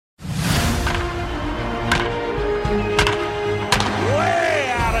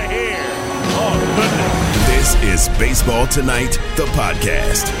is Baseball Tonight, the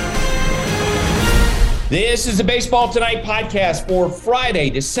podcast. This is the Baseball Tonight podcast for Friday,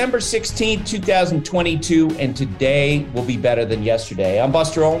 December 16th, 2022, and today will be better than yesterday. I'm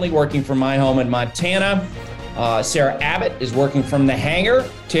Buster Olney, working from my home in Montana. Sarah Abbott is working from the hangar.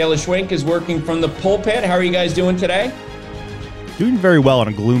 Taylor Schwenk is working from the pulpit. How are you guys doing today? Doing very well on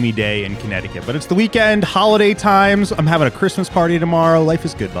a gloomy day in Connecticut, but it's the weekend, holiday times. I'm having a Christmas party tomorrow. Life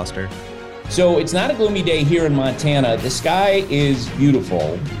is good, Buster. So it's not a gloomy day here in Montana. The sky is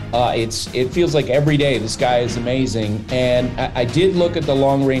beautiful. It feels like every day the sky is amazing. And I did look at the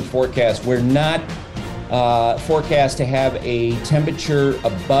long-range forecast. We're not forecast to have a temperature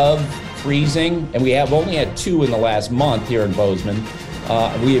above freezing, and we have only had 2 in the last month here in Bozeman.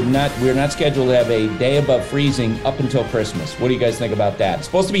 We're not scheduled to have a day above freezing up until Christmas. What do you guys think about that? It's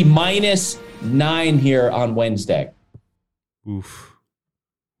supposed to be -9 here on Wednesday. Oof.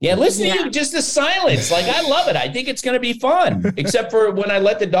 Yeah, listen to you, just the silence. Like, I love it. I think it's going to be fun, except for when I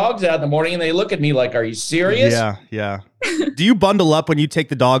let the dogs out in the morning and they look at me like, are you serious? Yeah. Do you bundle up when you take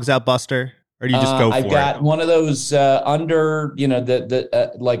the dogs out, Buster? Or do you just go for it? I've got one of those under,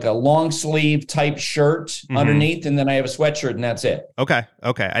 like a long sleeve type shirt underneath, and then I have a sweatshirt, and that's it. Okay.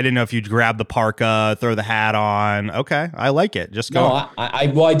 I didn't know if you'd grab the parka, throw the hat on. Okay, I like it. Just go. No,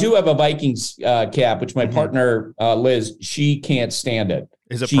 I do have a Vikings cap, which my partner, Liz, she can't stand it.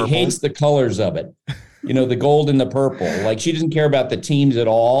 Is it She purple? hates the colors of it. The gold and the purple. Like, she doesn't care about the teams at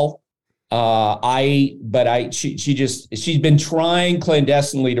all. She's been trying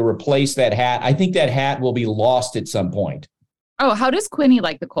clandestinely to replace that hat. I think that hat will be lost at some point. Oh, how does Quinny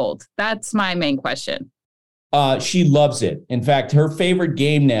like the cold? That's my main question. She loves it. In fact, her favorite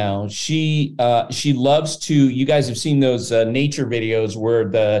game now, she loves to, you guys have seen those nature videos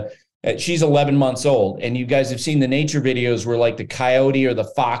where she's 11 months old, and you guys have seen the nature videos where like the coyote or the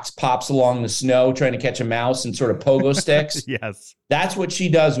fox pops along the snow trying to catch a mouse and sort of pogo sticks. Yes. That's what she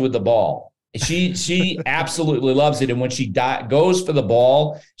does with the ball. She absolutely loves it. And when she goes for the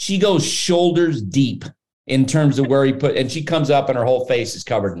ball, she goes shoulders deep in terms of where and she comes up and her whole face is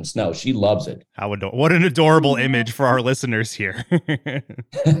covered in snow. She loves it. What an adorable image for our listeners here.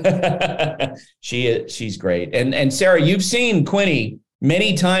 She's great. And Sarah, you've seen Quinny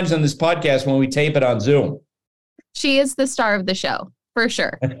many times on this podcast when we tape it on Zoom. She is the star of the show, for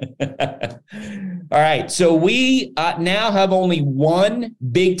sure. All right. So we now have only one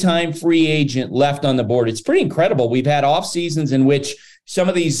big-time free agent left on the board. It's pretty incredible. We've had off seasons in which some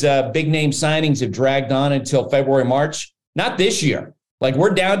of these big-name signings have dragged on until February, March. Not this year. Like,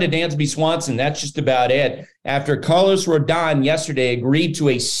 we're down to Dansby Swanson. That's just about it. After Carlos Rodon yesterday agreed to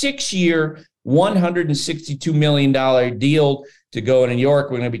a 6-year, $162 million deal to go to New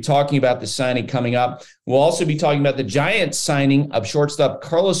York. We're going to be talking about the signing coming up. We'll also be talking about the Giants signing of shortstop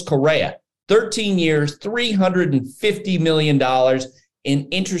Carlos Correa, 13 years, $350 million. An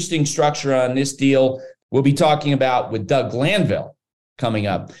interesting structure on this deal we'll be talking about with Doug Glanville coming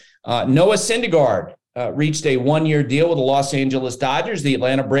up. Noah Syndergaard reached a 1-year deal with the Los Angeles Dodgers. The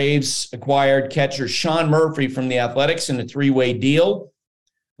Atlanta Braves acquired catcher Sean Murphy from the Athletics in a 3-way deal.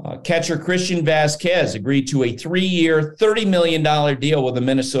 Catcher Christian Vasquez agreed to a 3-year, $30 million deal with the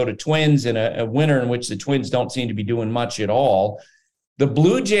Minnesota Twins in a winter in which the Twins don't seem to be doing much at all. The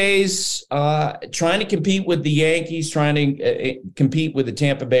Blue Jays trying to compete with the Yankees, trying to compete with the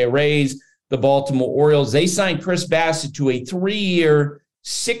Tampa Bay Rays, the Baltimore Orioles. They signed Chris Bassett to a 3-year,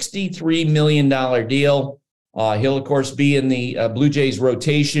 $63 million deal. He'll, of course, be in the Blue Jays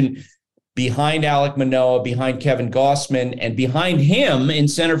rotation behind Alek Manoah, behind Kevin Gausman, and behind him in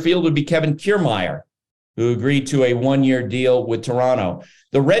center field would be Kevin Kiermaier, who agreed to a 1-year deal with Toronto.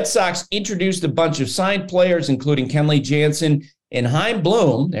 The Red Sox introduced a bunch of signed players, including Kenley Jansen and Chaim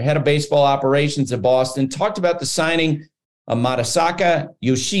Bloom, their head of baseball operations at Boston, talked about the signing of Masataka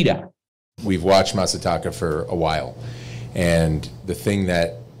Yoshida. We've watched Masataka for a while, and the thing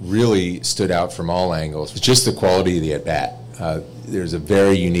that really stood out from all angles was just the quality of the at-bat. There's a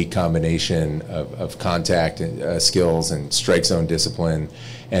very unique combination of contact skills and strike zone discipline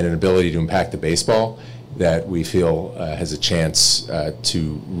and an ability to impact the baseball that we feel has a chance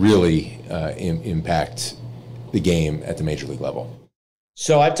to really impact the game at the major league level.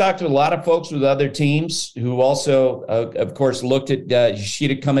 So I've talked to a lot of folks with other teams who also, of course, looked at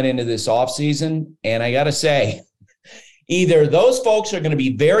Yoshida coming into this offseason. And I got to say, either those folks are going to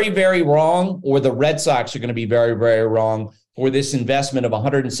be very, very wrong, or the Red Sox are going to be very, very wrong for this investment of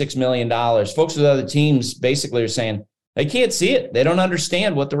 $106 million. Folks with other teams basically are saying they can't see it. They don't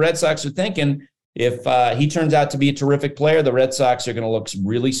understand what the Red Sox are thinking. If he turns out to be a terrific player, the Red Sox are going to look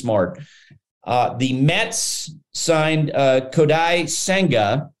really smart. The Mets signed Kodai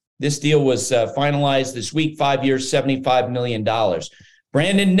Senga, This deal was finalized this week, 5 years, $75 million.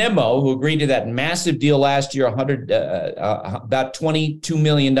 Brandon Nimmo, who agreed to that massive deal last year, about $22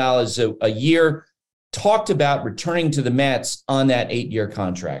 million a year, talked about returning to the Mets on that 8-year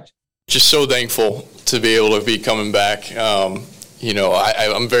contract. Just so thankful to be able to be coming back. I'm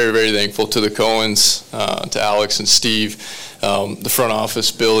very, very thankful to the Cohens, to Alex and Steve, the front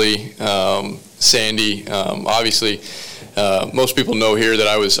office, Billy, Sandy. Obviously, most people know here that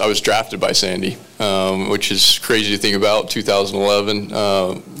I was drafted by Sandy, which is crazy to think about. 2011,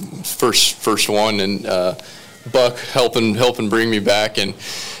 first one, and Buck helping bring me back. And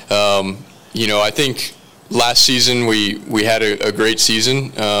I think last season we had a great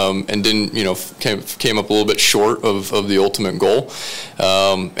season, and didn't came up a little bit short of the ultimate goal.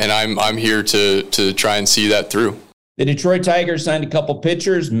 And I'm here to try and see that through. The Detroit Tigers signed a couple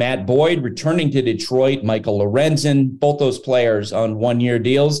pitchers, Matt Boyd returning to Detroit, Michael Lorenzen, both those players on 1-year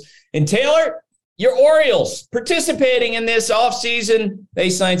deals. And Taylor, your Orioles participating in this offseason. They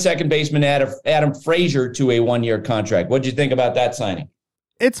signed second baseman Adam Frazier to a 1-year contract. What'd you think about that signing?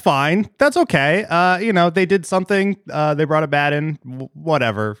 It's fine. That's okay. They did something. They brought a bat in,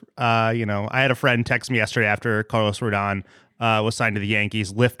 whatever. I had a friend text me yesterday after Carlos Rodon was signed to the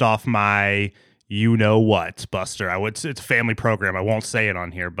Yankees, lift off my you-know-what, Buster. It's a family program. I won't say it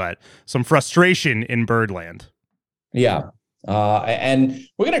on here, but some frustration in Birdland. Yeah. And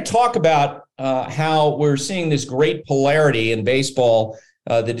we're going to talk about how we're seeing this great polarity in baseball,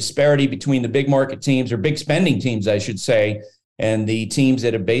 the disparity between the big market teams, or big spending teams, I should say, and the teams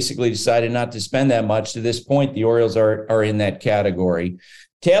that have basically decided not to spend that much. To this point, the Orioles are in that category.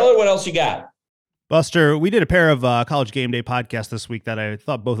 Taylor, what else you got? Buster, we did a pair of College Game Day podcasts this week that I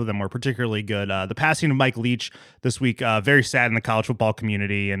thought both of them were particularly good. The passing of Mike Leach this week, very sad in the college football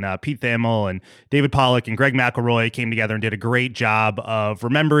community, and Pete Thamel and David Pollack and Greg McElroy came together and did a great job of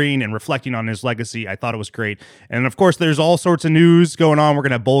remembering and reflecting on his legacy. I thought it was great. And of course, there's all sorts of news going on. We're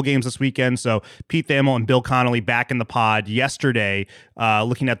going to have bowl games this weekend. So Pete Thamel and Bill Connolly back in the pod yesterday,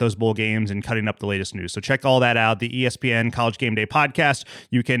 looking at those bowl games and cutting up the latest news. So check all that out, the ESPN College Game Day podcast.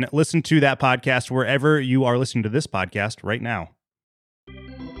 You can listen to that podcast wherever you are listening to this podcast right now.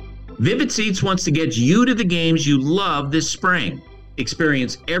 Vivid Seats wants to get you to the games you love this spring.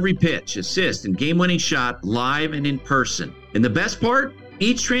 Experience every pitch, assist, and game-winning shot live and in person. And the best part?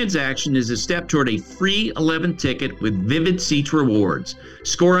 Each transaction is a step toward a free 11 ticket with Vivid Seats rewards.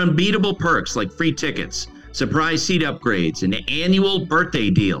 Score unbeatable perks like free tickets, surprise seat upgrades, and annual birthday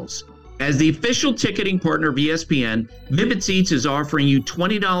deals. As the official ticketing partner of ESPN, Vivid Seats is offering you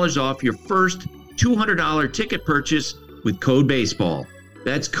 $20 off your first $200 ticket purchase with code BASEBALL.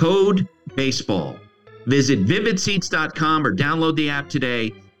 That's code BASEBALL. Visit vividseats.com or download the app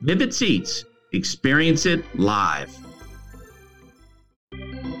today. Vivid Seats. Experience it live.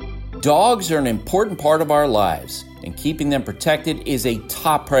 Dogs are an important part of our lives, and keeping them protected is a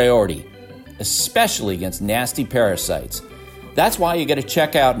top priority, especially against nasty parasites. That's why you got to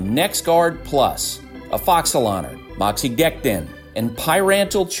check out NexGard Plus, Afoxolaner, Moxidectin, and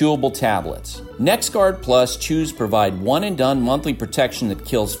Pyrantel chewable tablets. NexGard Plus chews provide one-and-done monthly protection that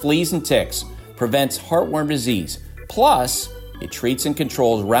kills fleas and ticks, prevents heartworm disease. Plus, it treats and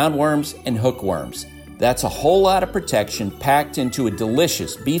controls roundworms and hookworms. That's a whole lot of protection packed into a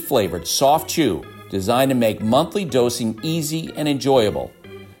delicious beef-flavored soft chew designed to make monthly dosing easy and enjoyable.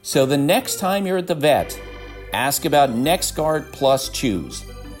 So the next time you're at the vet, ask about NexGard Plus chews.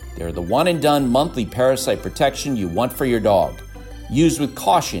 They're the one-and-done monthly parasite protection you want for your dog. Used with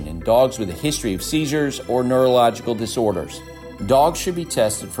caution in dogs with a history of seizures or neurological disorders. Dogs should be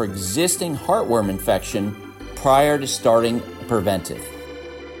tested for existing heartworm infection prior to starting a preventive.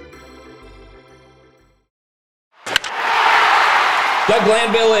 Doug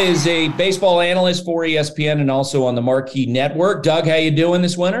Glanville is a baseball analyst for ESPN and also on the Marquee Network. Doug, how you doing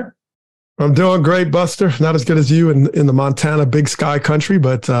this winter? I'm doing great, Buster. Not as good as you in the Montana Big Sky country,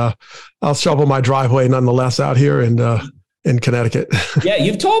 but I'll shovel my driveway nonetheless out here in Connecticut. Yeah,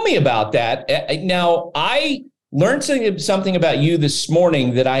 you've told me about that. Now, I learned something about you this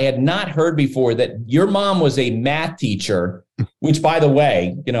morning that I had not heard before, that your mom was a math teacher, which, by the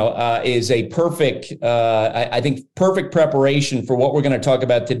way, is a perfect, I think, perfect preparation for what we're going to talk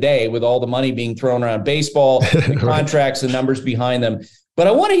about today with all the money being thrown around baseball, the contracts, the numbers behind them. But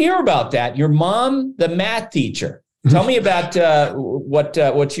I want to hear about that. Your mom, the math teacher. Tell me about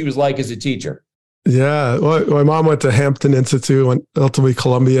what she was like as a teacher. Yeah, well, my mom went to Hampton Institute, went ultimately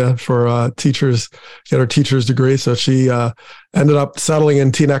Columbia for teachers, get her teacher's degree. So she ended up settling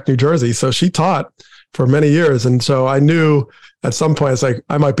in Teaneck, New Jersey. So she taught for many years. And so I knew at some point, it's like,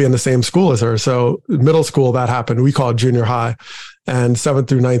 I might be in the same school as her. So middle school, that happened. We call it junior high, and 7th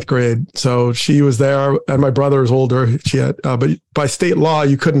through 9th grade. So she was there, and my brother was older. She had, but by state law,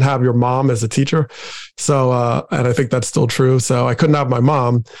 you couldn't have your mom as a teacher. So, and I think that's still true. So I couldn't have my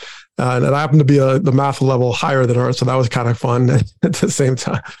mom. And I happened to be the math level higher than her. So that was kind of fun at the same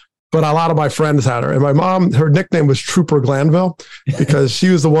time. But a lot of my friends had her. And my mom, her nickname was Trooper Glanville, because she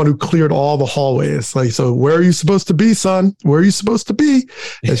was the one who cleared all the hallways. Like, so where are you supposed to be, son? Where are you supposed to be?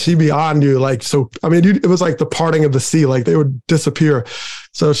 And she'd be on you. Like, so, I mean, it was like the parting of the sea. Like, they would disappear.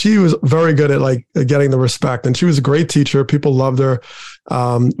 So she was very good at like getting the respect. And she was a great teacher. People loved her.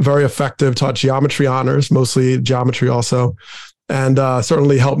 Very effective, taught geometry honors, mostly geometry also. And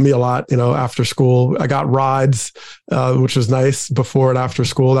certainly helped me a lot, after school. I got rides, which was nice, before and after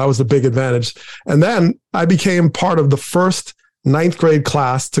school. That was a big advantage. And then I became part of the first 9th grade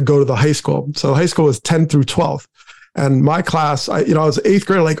class to go to the high school. So high school was 10th through 12th. And my class, I was 8th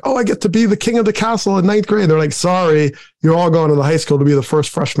grade, like, oh, I get to be the king of the castle in 9th grade. They're like, sorry, you're all going to the high school to be the first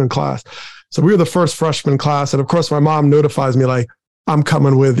freshman class. So we were the first freshman class. And of course, my mom notifies me, like, I'm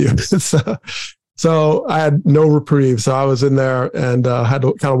coming with you. So I had no reprieve. So I was in there and had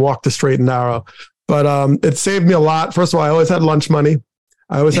to kind of walk the straight and narrow. But it saved me a lot. First of all, I always had lunch money.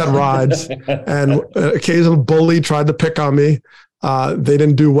 I always had rides. And an occasional bully tried to pick on me. They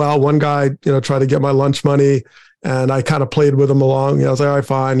didn't do well. One guy, tried to get my lunch money, and I kind of played with him along. I was like, all right,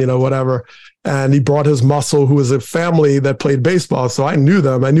 fine, whatever. And he brought his muscle, who was a family that played baseball. So I knew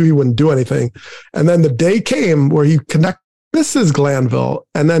them. I knew he wouldn't do anything. And then the day came where he connected Mrs. Glanville,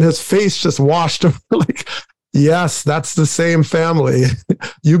 and then his face just washed him like, yes, that's the same family.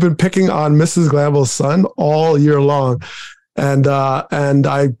 You've been picking on Mrs. Glanville's son all year long. And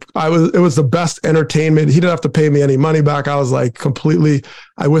it was the best entertainment. He didn't have to pay me any money back. I was like completely,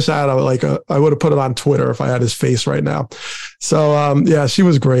 I wish I had I would have put it on Twitter if I had his face right now. So yeah, she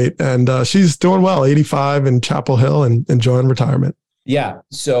was great. And she's doing well, 85 in Chapel Hill and enjoying retirement. Yeah.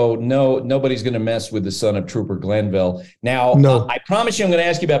 So nobody's going to mess with the son of Trooper Glanville. Now, no. I promise you I'm going to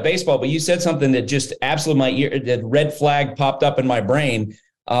ask you about baseball, but you said something that just absolutely my ear, that red flag popped up in my brain.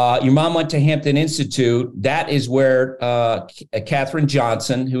 Your mom went to Hampton Institute. That is where Katherine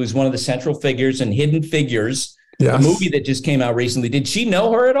Johnson, who is one of the central figures in Hidden Figures, yes, a movie that just came out recently. Did she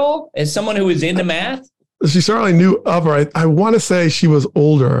know her at all as someone who was into math? She certainly knew of her. I want to say she was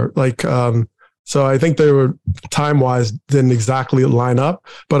older, so I think they were time-wise didn't exactly line up.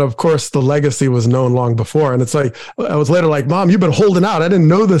 But of course, the legacy was known long before. And it's like, I was later like, Mom, you've been holding out. I didn't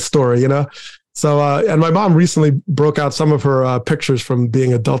know this story, So, and my mom recently broke out some of her pictures from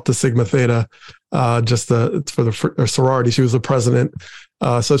being a Delta Sigma Theta, for the sorority. She was the president.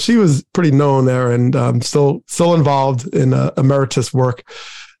 So she was pretty known there, and still involved in emeritus work,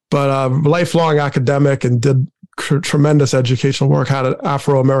 but lifelong academic, and did tremendous educational work. Had an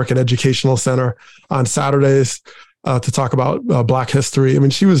Afro-American Educational Center on Saturdays to talk about Black history. I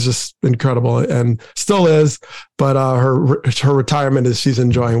mean, she was just incredible, and still is, but her retirement is she's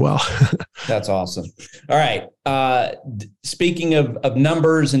enjoying well. That's awesome. All right. Speaking of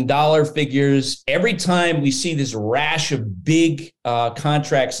numbers and dollar figures, every time we see this rash of big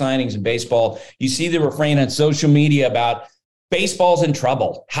contract signings in baseball, you see the refrain on social media about baseball's in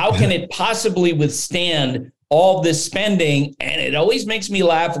trouble. How can it possibly withstand all this spending? And it always makes me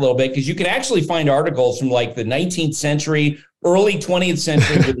laugh a little bit, because you can actually find articles from like the 19th century, early 20th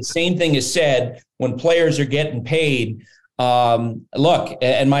century, where the same thing is said when players are getting paid. Look,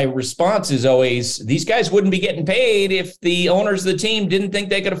 and my response is always, these guys wouldn't be getting paid if the owners of the team didn't think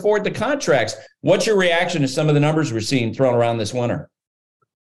they could afford the contracts. What's your reaction to some of the numbers we're seeing thrown around this winter?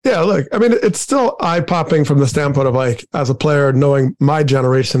 Yeah, look, I mean, it's still eye-popping from the standpoint of, like, as a player, knowing my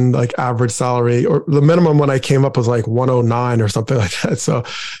generation, like, average salary, or the minimum when I came up was like 109 or something like that. So,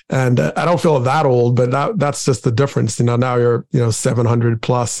 and I don't feel that old, but that's just the difference. Now you're, 700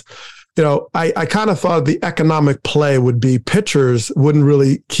 plus. I kind of thought the economic play would be pitchers wouldn't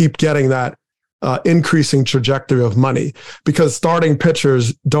really keep getting that increasing trajectory of money, because starting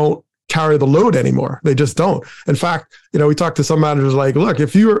pitchers don't carry the load anymore. They just don't. In fact, we talked to some managers like, look,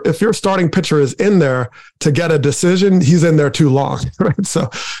 if your starting pitcher is in there to get a decision, he's in there too long, right?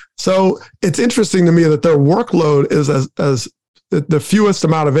 So it's interesting to me that their workload is as the fewest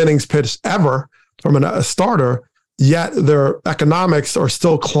amount of innings pitched ever from a starter, yet their economics are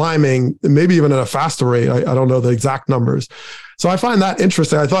still climbing, maybe even at a faster rate. I don't know the exact numbers. So I find that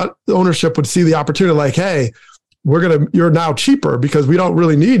interesting. I thought the ownership would see the opportunity, like, hey, you're now cheaper because we don't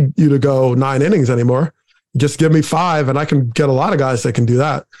really need you to go 9 innings anymore. Just give me 5 and I can get a lot of guys that can do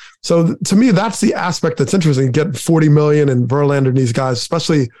that. So to me, that's the aspect that's interesting. Get 40 million and Verlander and these guys,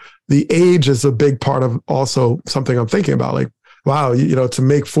 especially, the age is a big part of also something I'm thinking about. Like, wow, to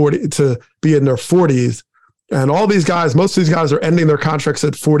make 40, to be in their 40s, and all these guys, most of these guys are ending their contracts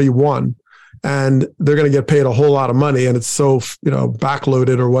at 41, and they're going to get paid a whole lot of money, and it's so,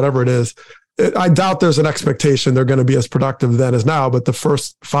 backloaded or whatever it is. I doubt there's an expectation they're going to be as productive then as now, but the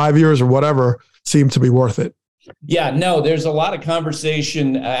first 5 years or whatever seem to be worth it. Yeah, no, there's a lot of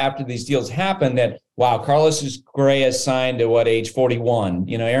conversation after these deals happen that, wow, Carlos Correa signed at age 41?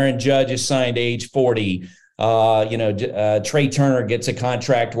 Aaron Judge is signed age 40. Trey Turner gets a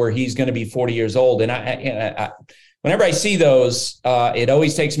contract where he's going to be 40 years old. And I whenever I see those, it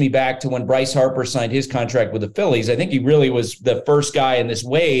always takes me back to when Bryce Harper signed his contract with the Phillies. I think he really was the first guy in this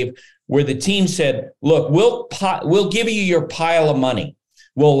wave where the team said, look, we'll give you your pile of money.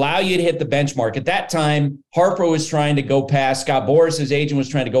 We'll allow you to hit the benchmark. At that time, Harper was trying to go past, Scott Boras, his agent, was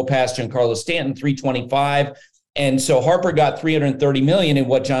trying to go past Giancarlo Stanton, 325. And so Harper got $330 million, and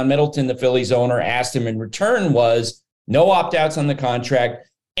what John Middleton, the Phillies owner, asked him in return was no opt-outs on the contract,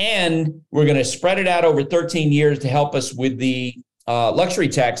 and we're going to spread it out over 13 years to help us with the luxury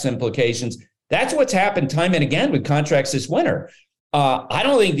tax implications. That's what's happened time and again with contracts this winter. I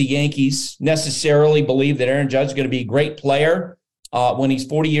don't think the Yankees necessarily believe that Aaron Judge is going to be a great player when he's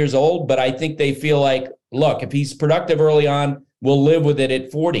 40 years old, but I think they feel like, look, if he's productive early on, we'll live with it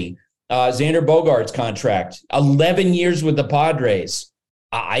at 40. Xander Bogaerts' contract, 11 years with the Padres.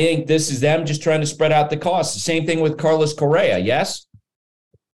 I think this is them just trying to spread out the costs. The same thing with Carlos Correa, yes?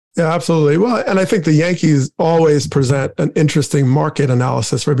 Yeah, absolutely. Well, and I think the Yankees always present an interesting market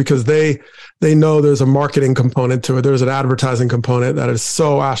analysis, right? Because they know there's a marketing component to it. There's an advertising component that is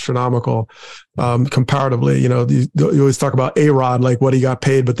so astronomical comparatively. You always talk about A-Rod, like what he got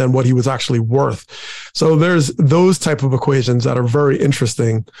paid, but then what he was actually worth. So there's those type of equations that are very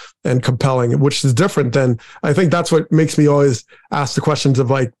interesting and compelling, which is different than, I think that's what makes me always ask the questions of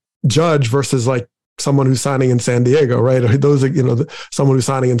like Judge versus like someone who's signing in San Diego, right? Or those are, someone who's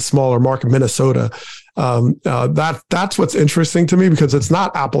signing in smaller market, Minnesota. That's what's interesting to me, because it's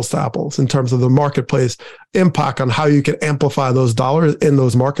not apples to apples in terms of the marketplace impact on how you can amplify those dollars in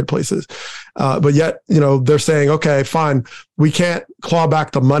those marketplaces. But yet, they're saying, okay, fine, we can't claw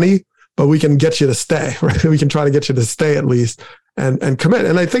back the money, but we can get you to stay, right? We can try to get you to stay at least and commit.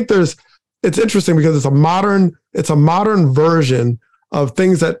 And I think it's interesting because it's a modern version of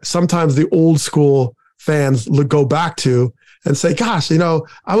things that sometimes the old school fans go back to and say, gosh,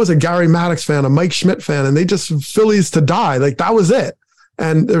 I was a Gary Maddox fan, a Mike Schmidt fan, and they just Phillies to die. Like that was it.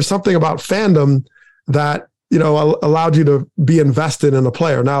 And there's something about fandom that, allowed you to be invested in a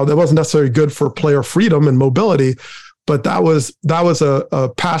player. Now, that wasn't necessarily good for player freedom and mobility, but that was a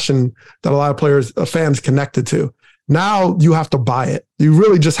passion that a lot of fans connected to. Now you have to buy it. You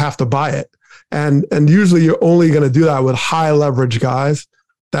really just have to buy it. And usually you're only going to do that with high leverage guys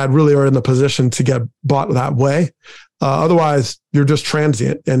that really are in the position to get bought that way. Otherwise, you're just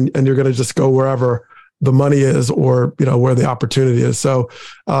transient and you're going to just go wherever the money is or, where the opportunity is. So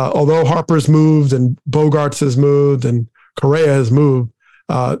although Harper's moved and Bogaerts has moved and Correa has moved,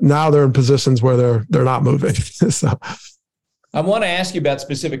 now they're in positions where they're not moving. So I want to ask you about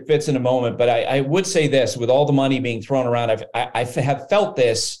specific fits in a moment, but I would say this, with all the money being thrown around, I have felt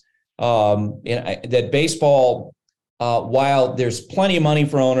this, that baseball, while there's plenty of money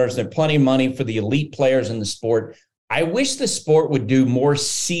for owners, there's plenty of money for the elite players in the sport, I wish the sport would do more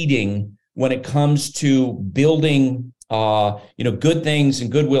seeding when it comes to building, good things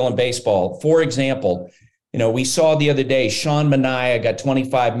and goodwill in baseball. For example, we saw the other day, Sean Manaea got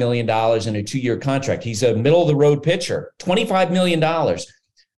 $25 million in a 2-year contract. He's a middle-of-the-road pitcher, $25 million.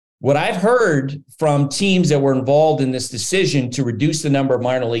 What I've heard from teams that were involved in this decision to reduce the number of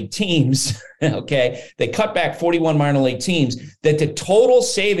minor league teams, okay, they cut back 41 minor league teams, that the total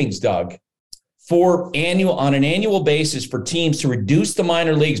savings, Doug, on an annual basis for teams to reduce the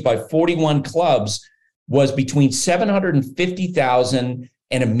minor leagues by 41 clubs was between $750,000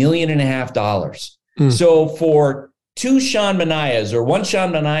 and $1.5 million. So for two Sean Manaeas or one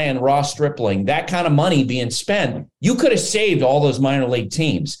Sean Manaea and Ross Stripling, that kind of money being spent, you could have saved all those minor league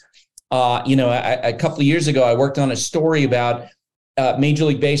teams. A couple of years ago, I worked on a story about Major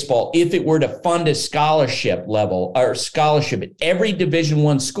League Baseball. If it were to fund a scholarship at every Division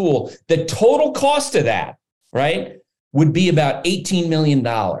I school, the total cost of that, right, would be about $18 million.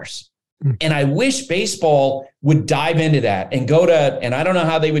 And I wish baseball would dive into that and and I don't know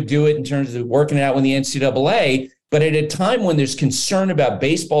how they would do it in terms of working it out with the NCAA, but at a time when there's concern about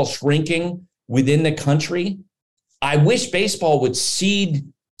baseball shrinking within the country, I wish baseball would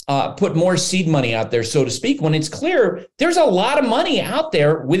put more seed money out there, so to speak, when it's clear there's a lot of money out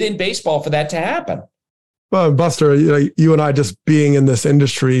there within baseball for that to happen. Well, Buster, you and I just being in this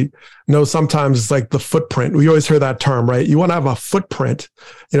industry know sometimes it's like the footprint. We always hear that term, right? You want to have a footprint.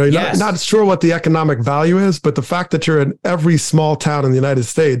 You're not sure what the economic value is, but the fact that you're in every small town in the United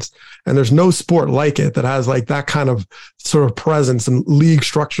States and there's no sport like it that has like that kind of sort of presence and league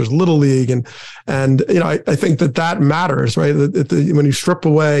structures, little league. And I think that matters, right? When you strip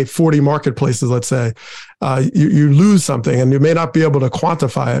away 40 marketplaces, let's say, you lose something, and you may not be able to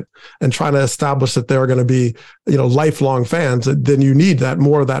quantify it and trying to establish that they're going to be, lifelong fans. Then you need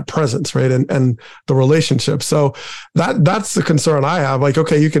more of that presence, right? And the relationship. So that's the concern I have. Like,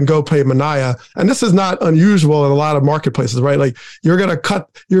 okay, you can go pay Minaya, and this is not unusual in a lot of marketplaces, right? Like you're going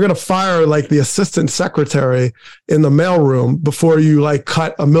to fire like the assistant secretary in the mailroom before you like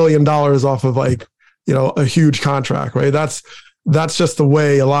cut $1 million off of like, a huge contract, right? That's just the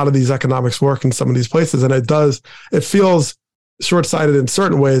way a lot of these economics work in some of these places. And it feels short-sighted in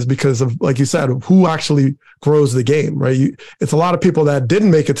certain ways because of, like you said, who actually grows the game, right? It's a lot of people that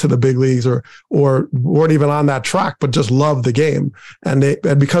didn't make it to the big leagues or weren't even on that track, but just love the game. And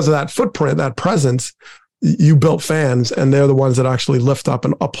because of that footprint, that presence, you built fans, and they're the ones that actually lift up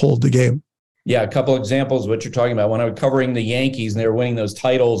and uphold the game. Yeah, a couple examples of what you're talking about. When I was covering the Yankees and they were winning those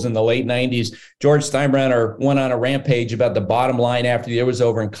titles in the late 90s, George Steinbrenner went on a rampage about the bottom line after the year was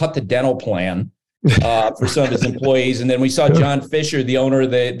over and cut the dental plan for some of his employees. And then we saw John Fisher, the owner of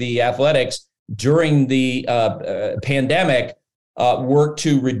the Athletics, during the pandemic, work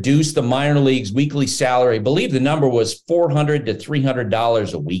to reduce the minor league's weekly salary. I believe the number was $400 to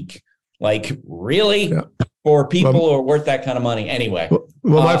 $300 a week. Like, really? Yeah. For people who are worth that kind of money anyway.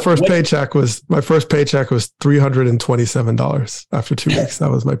 Well, my first paycheck was $327 after 2 weeks.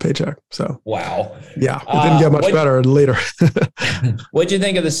 That was my paycheck. So wow. Yeah, it didn't get much better later. What'd you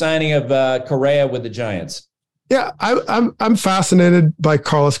think of the signing of Correa with the Giants? Yeah, I'm fascinated by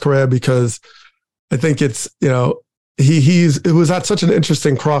Carlos Correa because I think it's, it was at such an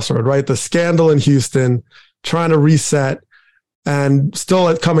interesting crossroad, right? The scandal in Houston, trying to reset, and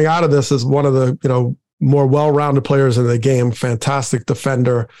still coming out of this as one of the, more well-rounded players in the game, fantastic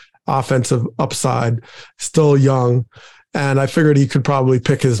defender, offensive upside, still young. And I figured he could probably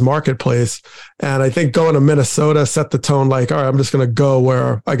pick his marketplace. And I think going to Minnesota set the tone like, all right, I'm just going to go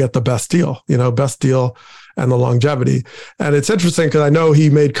where I get the best deal, best deal and the longevity. And it's interesting because I know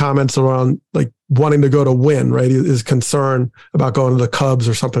he made comments around like wanting to go to win, right? His concern about going to the Cubs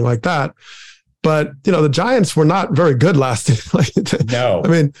or something like that. But, the Giants were not very good last year. No. I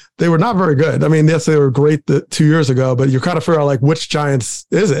mean, they were not very good. I mean, yes, they were great 2 years ago, but you kind of figure out like which Giants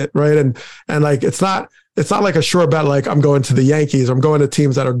is it, right? And like it's not like a sure bet like I'm going to the Yankees. I'm going to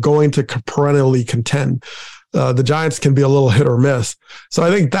teams that are going to perennially contend. The Giants can be a little hit or miss. So I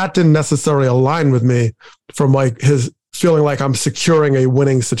think that didn't necessarily align with me from like his feeling like I'm securing a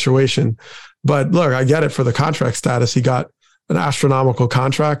winning situation. But look, I get it for the contract status. He got an astronomical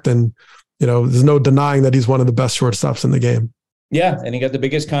contract, and there's no denying that he's one of the best shortstops in the game. Yeah, and he got the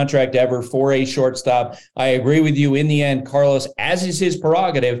biggest contract ever for a shortstop. I agree with you. In the end, Carlos, as is his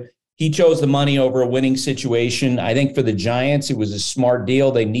prerogative, he chose the money over a winning situation. I think for the Giants, it was a smart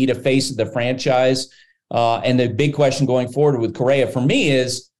deal. They need a face of the franchise. And the big question going forward with Correa for me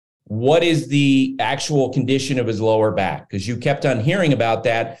is, what is the actual condition of his lower back? Because you kept on hearing about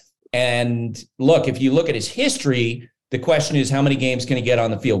that. And look, if you look at his history, the question is, how many games can he get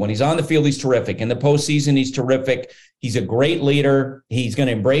on the field? When he's on the field, he's terrific. In the postseason, he's terrific. He's a great leader. He's going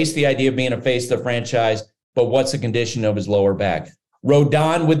to embrace the idea of being a face of the franchise. But what's the condition of his lower back?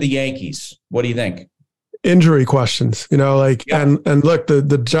 Rodon with the Yankees. What do you think? Injury questions, and look,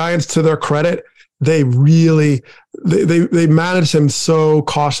 the Giants, to their credit, they really they managed him so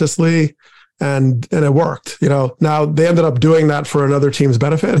cautiously. And it worked, now they ended up doing that for another team's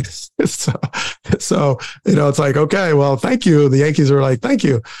benefit. so, it's like, okay, well, thank you. The Yankees are like, thank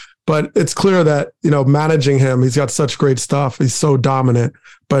you. But it's clear that, managing him, he's got such great stuff. He's so dominant,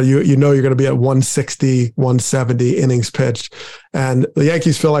 but you're going to be at 160, 170 innings pitched. And the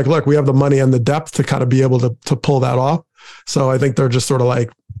Yankees feel like, look, we have the money and the depth to kind of be able to pull that off. So I think they're just sort of like,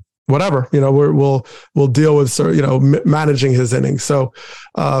 whatever, we'll deal with, managing his innings. So,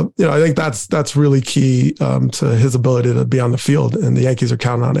 I think that's really key to his ability to be on the field, and the Yankees are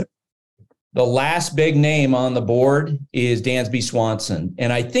counting on it. The last big name on the board is Dansby Swanson.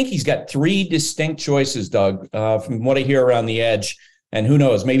 And I think he's got three distinct choices, Doug, from what I hear around the edge. And who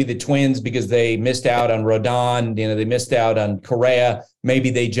knows, maybe the Twins, because they missed out on Rodon, they missed out on Correa. Maybe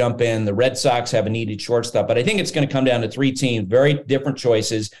they jump in. The Red Sox have a needed shortstop. But I think it's going to come down to three teams, very different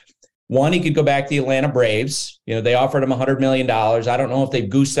choices. One, he could go back to the Atlanta Braves. They offered him $100 million. I don't know if they've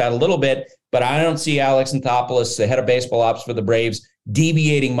goosed that a little bit, but I don't see Alex Anthopoulos, the head of baseball ops for the Braves,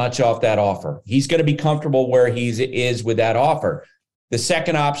 deviating much off that offer. He's going to be comfortable where he is with that offer. The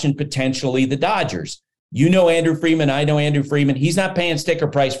second option, potentially the Dodgers. Andrew Friedman. I know Andrew Friedman. He's not paying sticker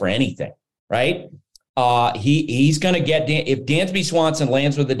price for anything, right? He's going to get, if Dansby Swanson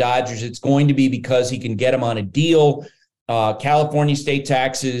lands with the Dodgers, it's going to be because he can get him on a deal. California state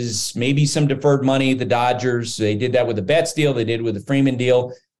taxes, maybe some deferred money. The Dodgers, they did that with the Betts deal. They did with the Freeman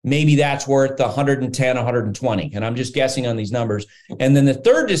deal. Maybe that's worth 110, 120. And I'm just guessing on these numbers. And then the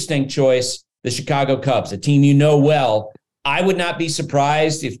third distinct choice, the Chicago Cubs, a team you know well. I would not be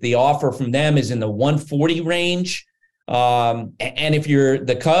surprised if the offer from them is in the 140 range. And if you're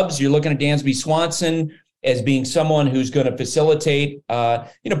the Cubs, you're looking at Dansby Swanson as being someone who's going to facilitate,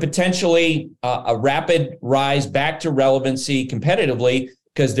 potentially a rapid rise back to relevancy competitively,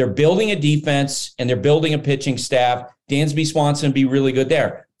 because they're building a defense and they're building a pitching staff. Dansby Swanson would be really good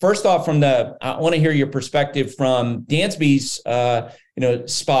there. First off, I want to hear your perspective from Dansby's,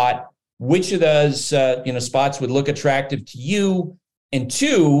 spot. Which of those, spots would look attractive to you? And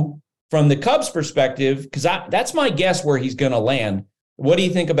two, from the Cubs' perspective, because that's my guess where he's going to land. What do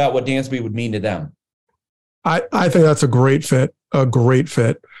you think about what Dansby would mean to them? I think that's a great fit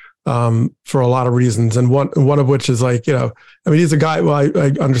for a lot of reasons. And one of which is he's a guy, well,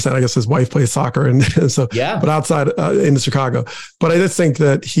 I understand, I guess his wife plays soccer and so, yeah, but outside in Chicago, but I just think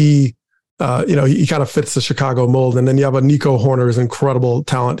that he kind of fits the Chicago mold. And then you have a Nico Hoerner, who's incredible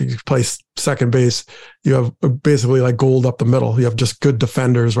talent. He plays second base. You have basically like gold up the middle. You have just good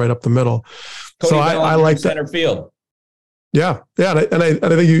defenders right up the middle. Cody so I like that. Center field. Yeah. And I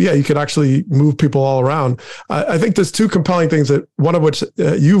think you could actually move people all around. I think there's two compelling things, that one of which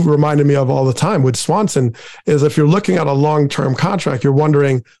you reminded me of all the time with Swanson, is if you're looking at a long-term contract, you're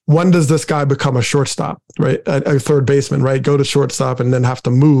wondering, when does this guy become a shortstop, right? A third baseman, right? Go to shortstop and then have to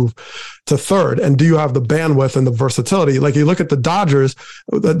move to third. And do you have the bandwidth and the versatility? Like you look at the Dodgers,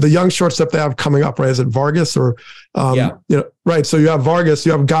 the young shortstop they have coming up, right? Is it Vargas or, right. So you have Vargas,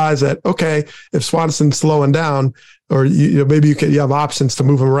 you have guys that, okay, if Swanson's slowing down, or maybe you have options to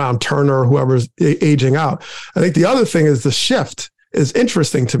move him around, Turner or whoever's aging out. I think the other thing is the shift is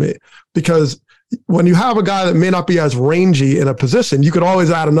interesting to me, because when you have a guy that may not be as rangy in a position, you could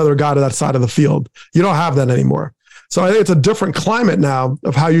always add another guy to that side of the field. You don't have that anymore. So I think it's a different climate now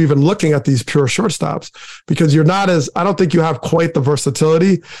of how you're even looking at these pure shortstops, because I don't think you have quite the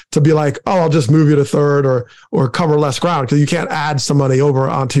versatility to be like, oh, I'll just move you to third or cover less ground, because you can't add somebody over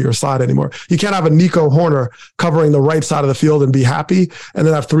onto your side anymore. You can't have a Nico Hoerner covering the right side of the field and be happy, and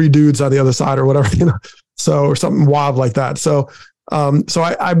then have three dudes on the other side or whatever, so, or something wild like that. So I'm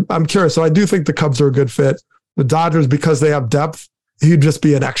curious. So I do think the Cubs are a good fit. The Dodgers, because they have depth, he'd just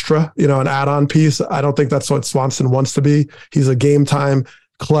be an extra, an add-on piece. I don't think that's what Swanson wants to be. He's a game-time,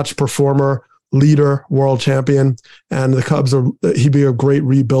 clutch performer, leader, world champion, and the Cubs he'd be a great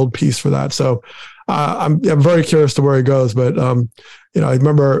rebuild piece for that. So I'm very curious to where he goes. But I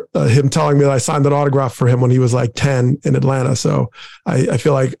remember him telling me that I signed an autograph for him when he was like 10 in Atlanta. So I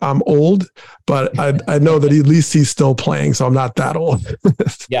feel like I'm old, but I know that at least he's still playing, so I'm not that old.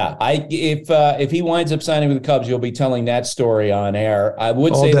 Yeah, if he winds up signing with the Cubs, you'll be telling that story on air. I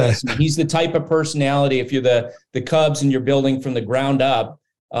would say this: he's the type of personality. If you're the Cubs and you're building from the ground up,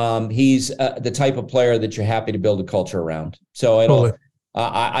 he's the type of player that you're happy to build a culture around. So Totally.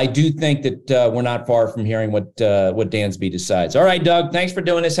 I do think that we're not far from hearing what Dansby decides. All right, Doug, thanks for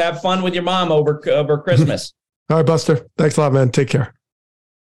doing this. Have fun with your mom over Christmas. All right, Buster. Thanks a lot, man. Take care.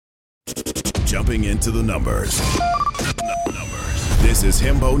 Jumping into the numbers. This is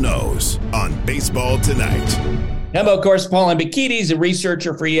Hembo Knows on Baseball Tonight. Hembo correspondent Bikides, a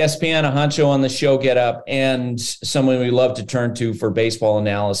researcher for ESPN, a honcho on the show Get Up, and someone we love to turn to for baseball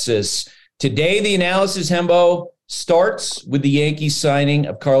analysis. Today, the analysis, Hembo, starts with the Yankees signing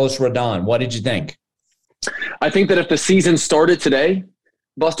of Carlos Rodon. What did you think? I think that if the season started today,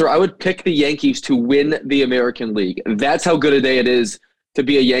 Buster, I would pick the Yankees to win the American League. That's how good a day it is to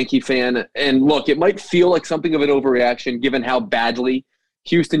be a Yankee fan. And look, it might feel like something of an overreaction given how badly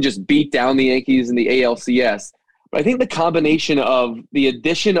Houston just beat down the Yankees in the ALCS. But I think the combination of the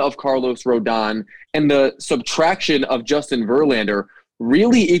addition of Carlos Rodon and the subtraction of Justin Verlander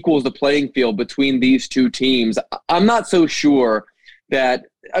really equals the playing field between these two teams. I'm not so sure that,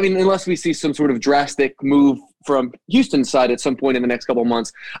 unless we see some sort of drastic move from Houston's side at some point in the next couple of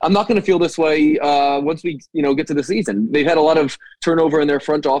months, I'm not going to feel this way once we get to the season. They've had a lot of turnover in their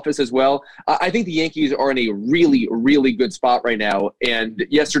front office as well. I think the Yankees are in a really, really good spot right now, and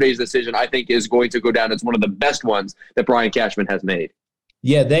yesterday's decision, I think, is going to go down as one of the best ones that Brian Cashman has made.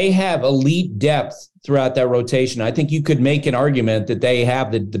 Yeah, they have elite depth throughout that rotation. I think you could make an argument that they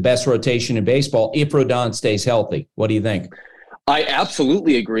have the best rotation in baseball if Rodon stays healthy. What do you think? I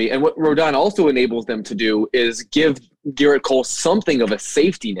absolutely agree. And what Rodon also enables them to do is give Gerrit Cole something of a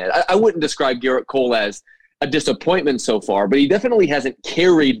safety net. I wouldn't describe Gerrit Cole as a disappointment so far, but he definitely hasn't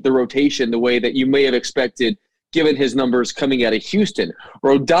carried the rotation the way that you may have expected given his numbers coming out of Houston.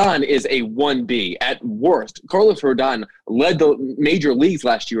 Rodon is a 1B at worst. Carlos Rodon led the major leagues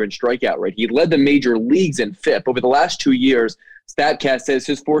last year in strikeout rate. He led the major leagues in FIP. Over the last 2 years, StatCast says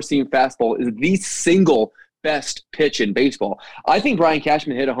his four-seam fastball is the single best pitch in baseball. I think Brian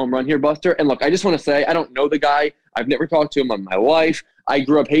Cashman hit a home run here, Buster. And look, I just want to say, I don't know the guy. I've never talked to him in my life. I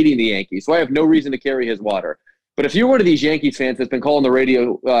grew up hating the Yankees, so I have no reason to carry his water. But if you're one of these Yankees fans that's been calling the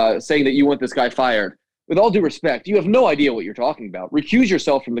radio saying that you want this guy fired, with all due respect, you have no idea what you're talking about. Recuse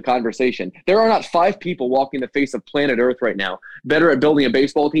yourself from the conversation. There are not 5 people walking the face of planet Earth right now better at building a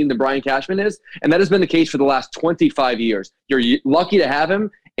baseball team than Brian Cashman is, and that has been the case for the last 25 years. You're lucky to have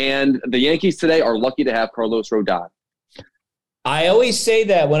him, and the Yankees today are lucky to have Carlos Rodon. I always say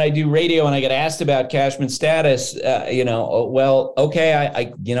that when I do radio and I get asked about Cashman's status, I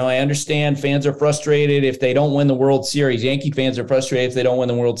understand fans are frustrated if they don't win the World Series. Yankee fans are frustrated if they don't win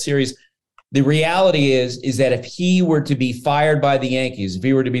the World Series. The reality is that if he were to be fired by the Yankees, if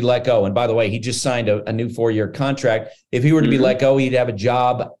he were to be let go, and by the way, he just signed a new 4-year contract. If he were to be let go, he'd have a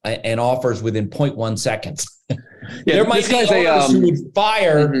job and offers within 0.1 seconds. There might be owners who would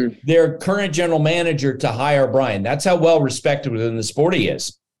fire their current general manager to hire Brian. That's how well respected within the sport he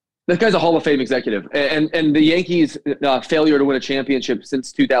is. This guy's a Hall of Fame executive. And the Yankees' failure to win a championship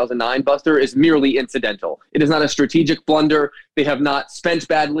since 2009, Buster, is merely incidental. It is not a strategic blunder. They have not spent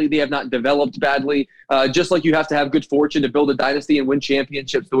badly. They have not developed badly. Just like you have to have good fortune to build a dynasty and win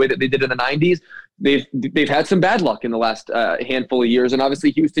championships the way that they did in the 90s, they've had some bad luck in the last handful of years. And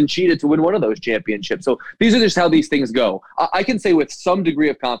obviously Houston cheated to win one of those championships. So these are just how these things go. I can say with some degree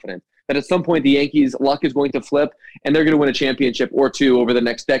of confidence that at some point the Yankees' luck is going to flip and they're going to win a championship or two over the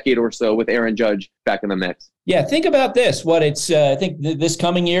next decade or so with Aaron Judge back in the mix. Yeah, think about this. I think this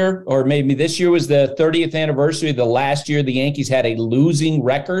coming year, or maybe this year, was the 30th anniversary of the last year the Yankees had a losing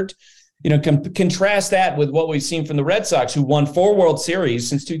record. Contrast that with what we've seen from the Red Sox, who won 4 World Series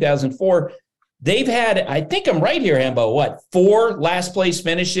since 2004. They've had, I think I'm right here, Hembo, 4 last place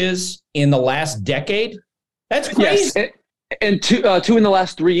finishes in the last decade? That's crazy. Yes. And two in the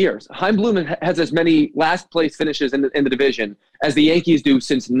last 3 years. Chaim Bloom has as many last place finishes in the division as the Yankees do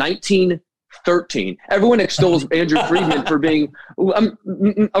since 1913. Everyone extols Andrew Friedman for being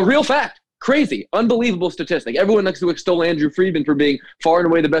a real fact. Crazy, unbelievable statistic. Everyone likes to extol Andrew Friedman for being far and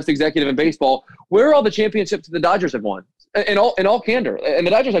away the best executive in baseball. Where are all the championships the Dodgers have won? In all candor, and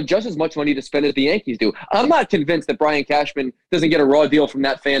the Dodgers have just as much money to spend as the Yankees do. I'm not convinced that Brian Cashman doesn't get a raw deal from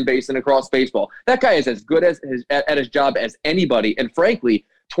that fan base and across baseball. That guy is as good at his job as anybody, and frankly,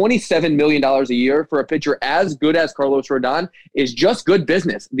 $27 million a year for a pitcher as good as Carlos Rodon is just good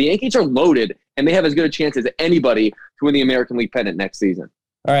business. The Yankees are loaded, and they have as good a chance as anybody to win the American League pennant next season.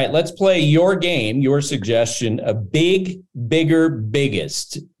 All right, let's play your game, your suggestion, a big, bigger,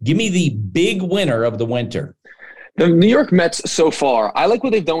 biggest. Give me the big winner of the winter. The New York Mets so far, I like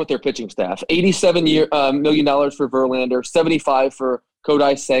what they've done with their pitching staff. $87 million for Verlander, $75 for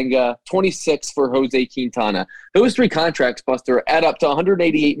Kodai Senga, $26 for Jose Quintana. Those 3 contracts, Buster, add up to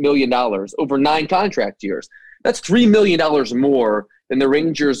 $188 million over 9 contract years. That's $3 million more than the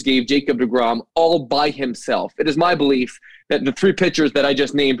Rangers gave Jacob deGrom all by himself. It is my belief that the 3 pitchers that I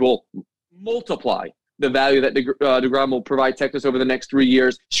just named will multiply the value that deGrom will provide Texas over the next 3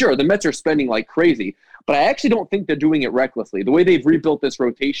 years. Sure, the Mets are spending like crazy, but I actually don't think they're doing it recklessly. The way they've rebuilt this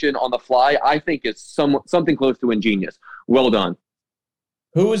rotation on the fly, I think is something close to ingenious. Well done.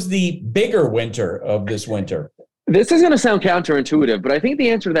 Who is the bigger winner of this winter? This is going to sound counterintuitive, but I think the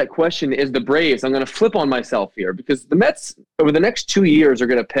answer to that question is the Braves. I'm going to flip on myself here because the Mets over the next 2 years are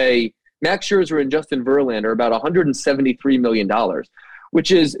going to pay Max Scherzer and Justin Verlander about $173 million,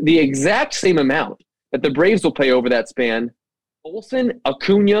 which is the exact same amount that the Braves will pay over that span. Olsen,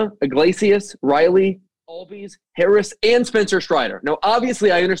 Acuna, Iglesias, Riley, Albies, Harris, and Spencer Strider. Now,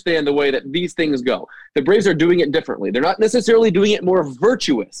 obviously, I understand the way that these things go. The Braves are doing it differently. They're not necessarily doing it more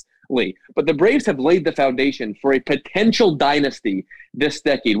virtuously, but the Braves have laid the foundation for a potential dynasty this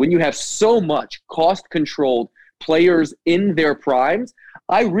decade. When you have so much cost-controlled players in their primes,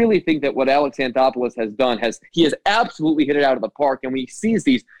 I really think that what Alex Anthopoulos has done he has absolutely hit it out of the park. And when he sees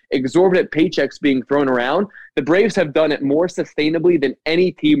these exorbitant paychecks being thrown around, the Braves have done it more sustainably than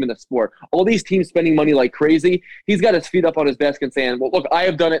any team in the sport. All these teams spending money like crazy, he's got his feet up on his desk and saying, well, look, I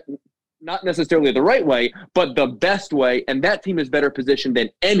have done it not necessarily the right way, but the best way. And that team is better positioned than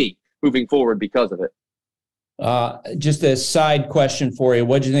any moving forward because of it. Just a side question for you.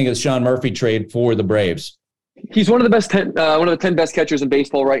 What do you think of the Sean Murphy trade for the Braves? He's one of the 10 best catchers in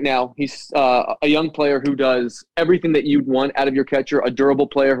baseball right now. He's a young player who does everything that you'd want out of your catcher, a durable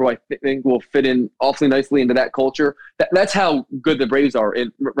player who I think will fit in awfully nicely into that culture. That's how good the Braves are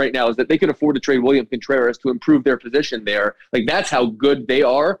right now, is that they can afford to trade William Contreras to improve their position there. Like, that's how good they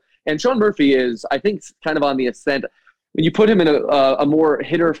are. And Sean Murphy is, I think, kind of on the ascent. When you put him in a more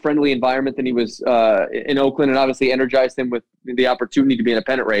hitter-friendly environment than he was in Oakland, and obviously energized him with the opportunity to be in a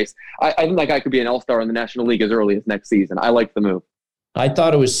pennant race, I think that guy could be an all-star in the National League as early as next season. I like the move. I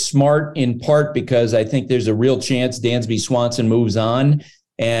thought it was smart in part because I think there's a real chance Dansby Swanson moves on,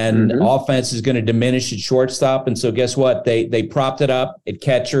 and offense is going to diminish at shortstop. And so guess what? They propped it up at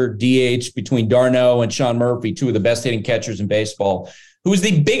catcher, DH, between d'Arnaud and Sean Murphy, two of the best hitting catchers in baseball. Who is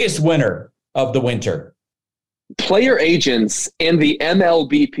the biggest winner of the winter? Player agents and the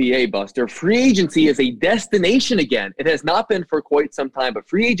MLBPA, Buster. Free agency is a destination again. It has not been for quite some time, but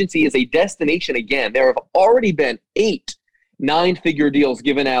free agency is a destination again. There have already been 8 9-figure deals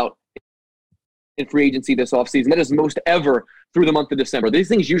given out in free agency this offseason. That is most ever through the month of December. These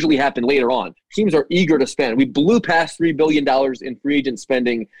things usually happen later on. Teams are eager to spend. We blew past $3 billion in free agent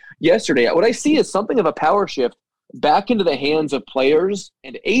spending yesterday. What I see is something of a power shift back into the hands of players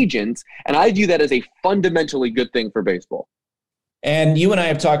and agents, and I view that as a fundamentally good thing for baseball. And you and I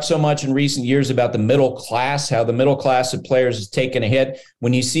have talked so much in recent years about the middle class, how the middle class of players has taken a hit.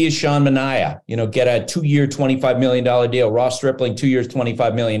 When you see a Sean Manaea, get a 2-year, $25 million deal, Ross Stripling, 2 years,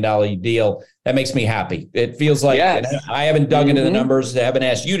 $25 million deal, that makes me happy. It feels like I haven't dug into the numbers. I haven't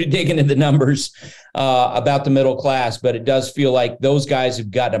asked you to dig into the numbers about the middle class, but it does feel like those guys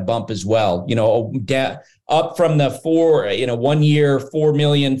have gotten a bump as well. Up from the 1 year, $4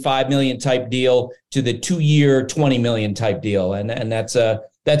 million, $5 million type deal to the 2 year, $20 million type deal. And that's a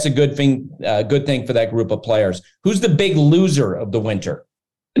good thing for that group of players. Who's the big loser of the winter?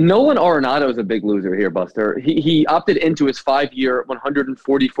 Nolan Arenado is a big loser here, Buster. He opted into his 5-year,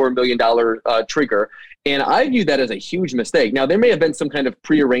 $144 million trigger, and I view that as a huge mistake. Now, there may have been some kind of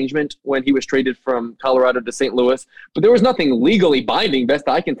prearrangement when he was traded from Colorado to St. Louis, but there was nothing legally binding, best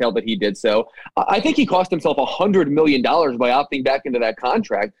I can tell, that he did so. I think he cost himself $100 million by opting back into that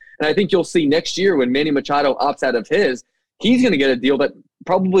contract, and I think you'll see next year when Manny Machado opts out of his, he's going to get a deal that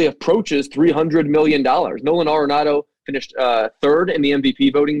probably approaches $300 million. Nolan Arenado finished third in the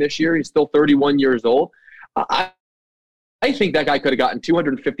MVP voting this year. He's still 31 years old. I think that guy could have gotten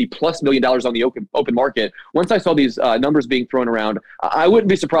 $250+ million on the open market. Once I saw these numbers being thrown around, I wouldn't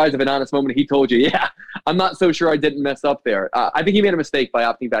be surprised if an honest moment he told you, yeah, I'm not so sure I didn't mess up there. I think he made a mistake by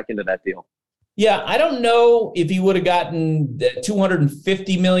opting back into that deal. Yeah, I don't know if he would have gotten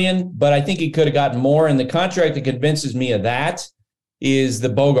 $250 million, but I think he could have gotten more. And the contract that convinces me of that is the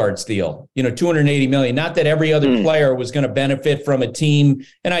Bogaerts deal, $280 million. Not that every other player was going to benefit from a team.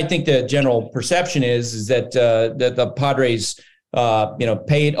 And I think the general perception is that the Padres,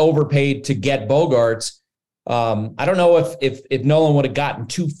 overpaid to get Bogaerts. I don't know if Nolan would have gotten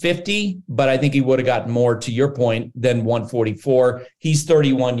 $250, but I think he would have gotten more, to your point, than $144. He's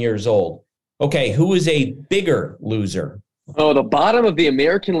 31 years old. Okay, who is a bigger loser? Oh, the bottom of the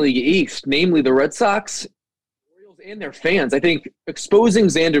American League East, namely the Red Sox and their fans. I think exposing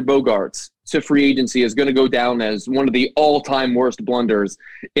Xander Bogaerts to free agency is going to go down as one of the all-time worst blunders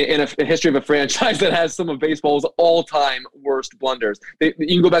in a history of a franchise that has some of baseball's all-time worst blunders. You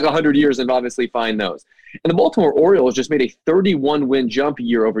can go back 100 years and obviously find those. And the Baltimore Orioles just made a 31-win jump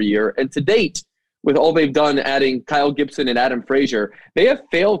year over year. And to date, with all they've done, adding Kyle Gibson and Adam Frazier, they have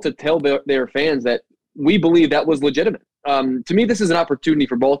failed to tell their fans that we believe that was legitimate. To me, this is an opportunity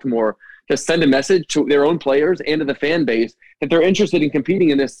for Baltimore to send a message to their own players and to the fan base that they're interested in competing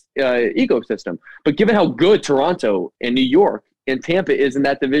in this ecosystem. But given how good Toronto and New York and Tampa is in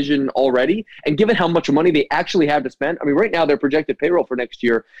that division already, and given how much money they actually have to spend, I mean, right now their projected payroll for next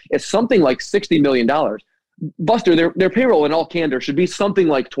year is something like $60 million. Buster, their payroll in all candor should be something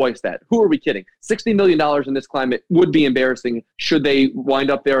like twice that. Who are we kidding? $60 million in this climate would be embarrassing should they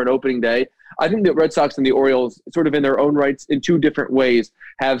wind up there on opening day. I think the Red Sox and the Orioles, sort of in their own rights, in two different ways,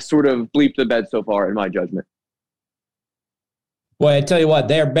 have sort of bleeped the bed so far, in my judgment. Well, I tell you what,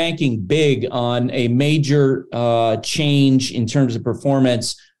 they're banking big on a major change in terms of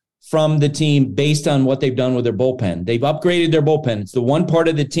performance from the team based on what they've done with their bullpen. They've upgraded their bullpen. It's the one part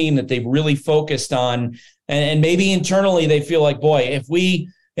of the team that they've really focused on. And maybe internally they feel like, boy, if we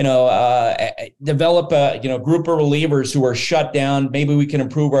develop a group of relievers who are shut down, maybe we can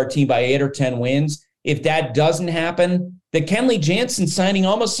improve our team by 8 or 10 wins. If that doesn't happen, the Kenley Jansen signing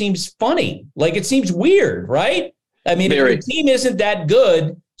almost seems funny. Like, it seems weird, right? I mean, if your team isn't that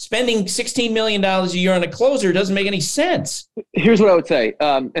good, spending $16 million a year on a closer doesn't make any sense. Here's what I would say,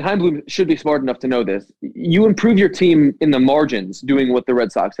 and Chaim Bloom should be smart enough to know this. You improve your team in the margins doing what the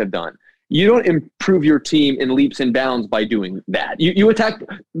Red Sox have done. You don't improve your team in leaps and bounds by doing that. You attack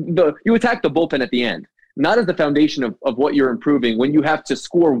the bullpen at the end, not as the foundation of what you're improving when you have to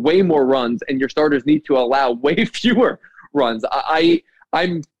score way more runs and your starters need to allow way fewer runs. I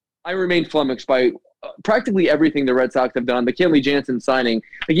remain flummoxed by practically everything the Red Sox have done. The Kenley Jansen signing,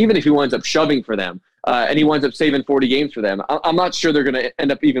 like, even if he winds up shoving for them and he winds up saving 40 games for them, I'm not sure they're going to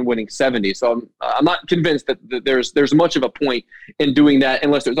end up even winning 70. So I'm not convinced that there's much of a point in doing that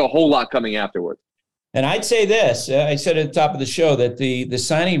unless there's a whole lot coming afterwards. And I'd say this, I said at the top of the show that the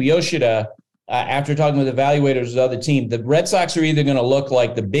signing of Yoshida, after talking with evaluators of the other team, the Red Sox are either going to look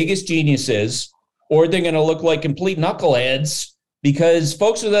like the biggest geniuses or they're going to look like complete knuckleheads, because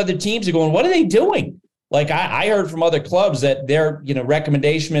folks with other teams are going, what are they doing? Like, I heard from other clubs that their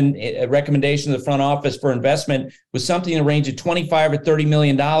recommendation of the front office for investment was something in the range of $25 or $30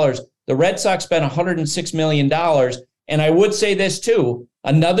 million. The Red Sox spent $106 million. And I would say this too,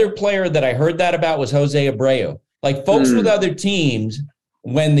 another player that I heard that about was Jose Abreu. Like, folks with other teams,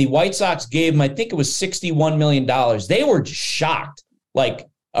 when the White Sox gave him, I think it was $61 million, they were just shocked. Like,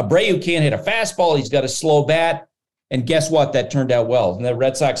 Abreu can't hit a fastball. He's got a slow bat. And guess what? That turned out well. And the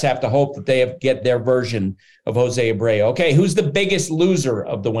Red Sox have to hope that they get their version of Jose Abreu. Okay, who's the biggest loser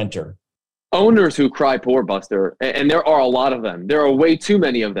of the winter? Owners who cry poor, Buster, and there are a lot of them. There are way too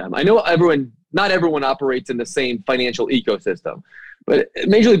many of them. I know not everyone operates in the same financial ecosystem, but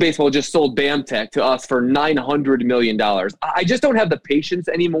Major League Baseball just sold BAMTech to us for $900 million. I just don't have the patience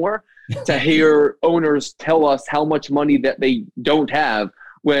anymore to hear owners tell us how much money that they don't have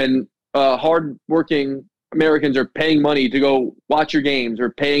when hardworking Americans are paying money to go watch your games or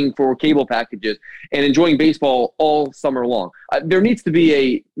paying for cable packages and enjoying baseball all summer long. There needs to be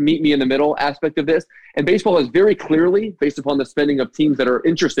a meet me in the middle aspect of this. And baseball is very clearly, based upon the spending of teams that are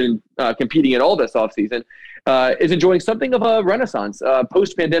interested in competing at all this offseason, is enjoying something of a renaissance,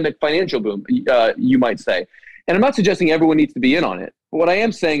 post-pandemic financial boom, you might say. And I'm not suggesting everyone needs to be in on it. But what I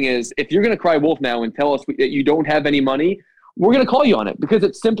am saying is, if you're going to cry wolf now and tell us that you don't have any money, we're going to call you on it, because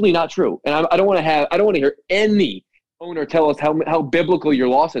it's simply not true. And I don't want to hear any owner tell us how biblical your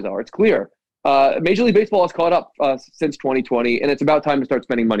losses are. It's clear. Major League Baseball has caught up since 2020, and it's about time to start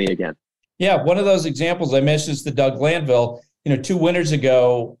spending money again. Yeah, one of those examples I mentioned is the Doug Glanville. 2 winters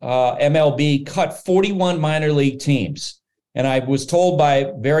ago, MLB cut 41 minor league teams. And I was told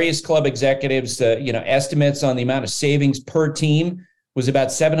by various club executives, estimates on the amount of savings per team was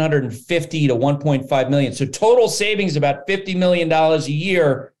about 750 to 1.5 million. So total savings about $50 million a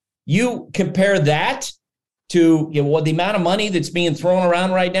year. You compare that to the amount of money that's being thrown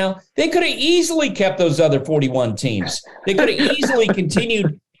around right now. They could have easily kept those other 41 teams. They could have easily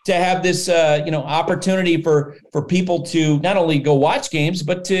continued to have this opportunity for people to not only go watch games,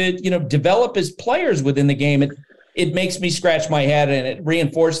 but to develop as players within the game. It makes me scratch my head, and it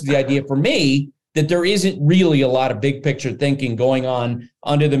reinforces the idea for me that there isn't really a lot of big picture thinking going on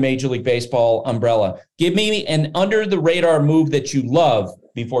under the Major League Baseball umbrella. Give me an under the radar move that you love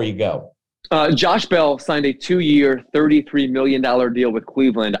before you go. Josh Bell signed a 2-year, $33 million deal with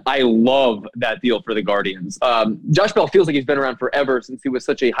Cleveland. I love that deal for the Guardians. Josh Bell feels like he's been around forever since he was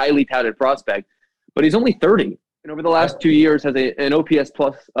such a highly touted prospect, but he's only 30. And over the last 2 years has an OPS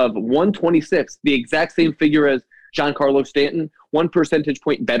plus of 126, the exact same figure as Giancarlo Stanton, 1 percentage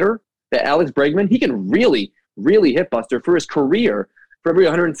point better than Alex Bregman. He can really, really hit, Buster. For his career, for every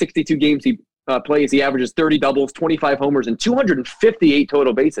 162 games he plays, he averages 30 doubles, 25 homers, and 258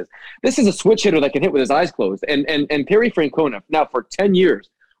 total bases. This is a switch hitter that can hit with his eyes closed. And Terry Francona, now for 10 years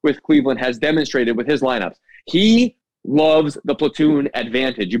with Cleveland, has demonstrated with his lineups, he loves the platoon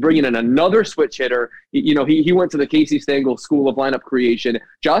advantage. You bring in another switch hitter. He went to the Casey Stengel School of Lineup Creation.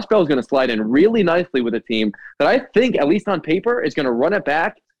 Josh Bell is going to slide in really nicely with a team that I think, at least on paper, is going to run it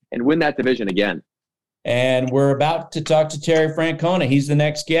back and win that division again. And we're about to talk to Terry Francona. He's the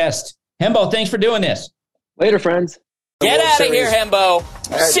next guest. Hembo, thanks for doing this. Later, friends. Get out of here, Hembo.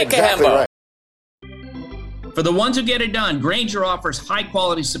 Sick of Hembo. Right. For the ones who get it done, Grainger offers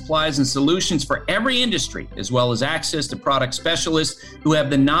high-quality supplies and solutions for every industry, as well as access to product specialists who have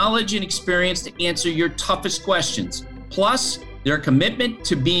the knowledge and experience to answer your toughest questions. Plus, their commitment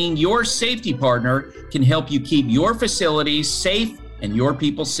to being your safety partner can help you keep your facilities safe and your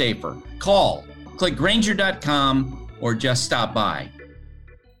people safer. Call, click Grainger.com, or just stop by.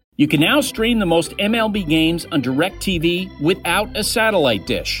 You can now stream the most MLB games on DirecTV without a satellite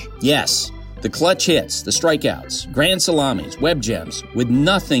dish. Yes. The clutch hits, the strikeouts, grand salamis, web gems, with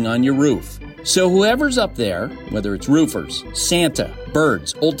nothing on your roof. So whoever's up there, whether it's roofers, Santa,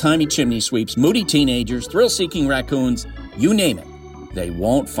 birds, old-timey chimney sweeps, moody teenagers, thrill-seeking raccoons, you name it, they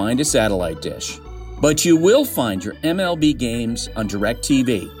won't find a satellite dish. But you will find your MLB games on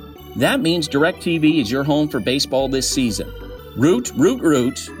DirecTV. That means DirecTV is your home for baseball this season. Root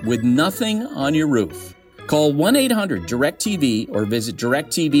with nothing on your roof. Call 1-800-DirecTV or visit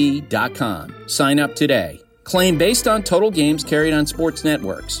directtv.com. Sign up today. Claim based on total games carried on sports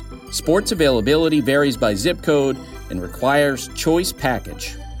networks. Sports availability varies by zip code and requires choice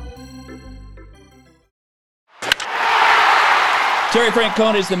package. Terry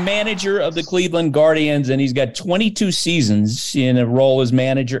Francona is the manager of the Cleveland Guardians, and he's got 22 seasons in a role as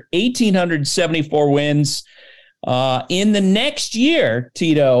manager, 1,874 wins. In the next year,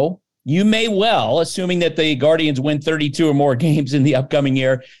 Tito, you may well, assuming that the Guardians win 32 or more games in the upcoming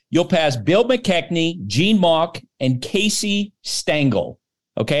year, you'll pass Bill McKechnie, Gene Mauch, and Casey Stengel.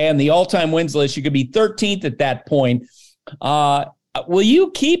 Okay, on the all-time wins list, you could be 13th at that point. Will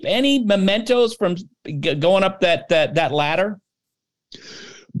you keep any mementos from going up that ladder?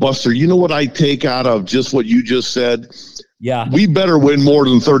 Buster, you know what I take out of just what you just said? Yeah. We better win more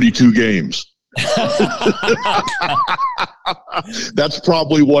than 32 games. That's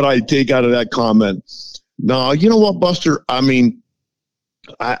probably what I take out of that comment. No, you know what, Buster? I mean,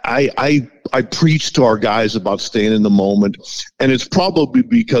 I preach to our guys about staying in the moment, and it's probably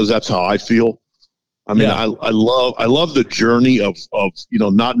because that's how I feel. I mean, yeah. I love the journey of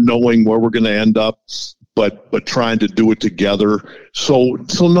not knowing where we're going to end up, but trying to do it together. So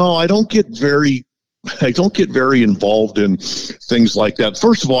no, I don't get very involved in things like that.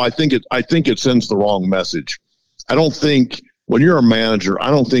 First of all, I think it sends the wrong message. I don't think when you're a manager,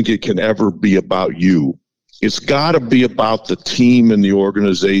 I don't think it can ever be about you. It's got to be about the team and the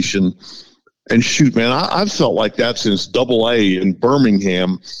organization. And shoot, man, I've felt like that since AA in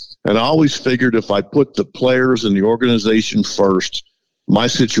Birmingham. And I always figured if I put the players and the organization first, my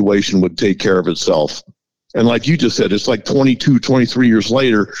situation would take care of itself. And like you just said, it's like 22, 23 years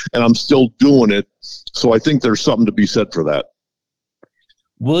later, and I'm still doing it. So I think there's something to be said for that.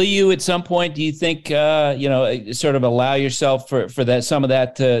 Will you at some point, do you think, sort of allow yourself for that, some of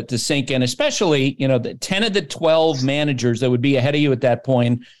that to sink in, especially, the 10 of the 12 managers that would be ahead of you at that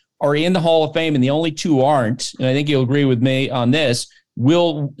point are in the Hall of Fame, and the only two aren't, and I think you'll agree with me on this,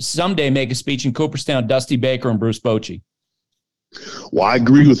 will someday make a speech in Cooperstown, Dusty Baker and Bruce Bochy. Well, I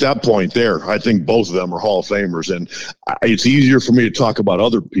agree with that point there. I think both of them are Hall of Famers, and it's easier for me to talk about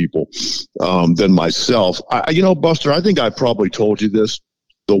other people than myself. Buster, I think I probably told you this.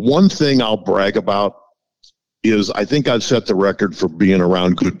 The one thing I'll brag about is I think I've set the record for being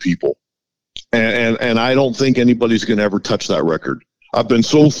around good people, and I don't think anybody's going to ever touch that record. I've been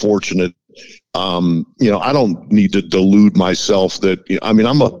so fortunate. I don't need to delude myself that,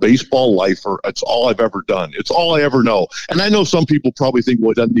 I'm a baseball lifer. It's all I've ever done. It's all I ever know. And I know some people probably think,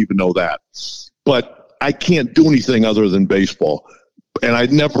 well, it doesn't even know that, but I can't do anything other than baseball. And I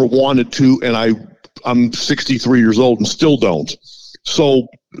never wanted to. And I'm 63 years old and still don't. So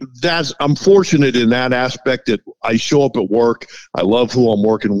I'm fortunate in that aspect that I show up at work. I love who I'm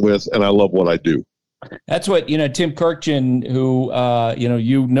working with, and I love what I do. That's what, Tim Kurkjian, who,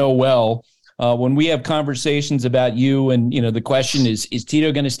 well, when we have conversations about you and, the question is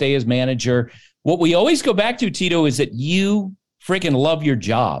Tito going to stay as manager? What we always go back to, Tito, is that you freaking love your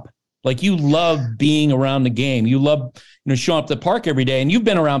job. Like, you love being around the game. You love, showing up at the park every day, and you've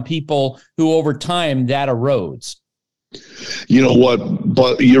been around people who over time that erodes. You know what?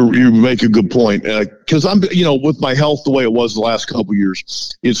 But you make a good point, because I'm, with my health the way it was the last couple of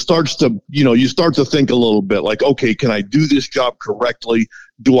years, it starts to, you start to think a little bit like, okay, can I do this job correctly?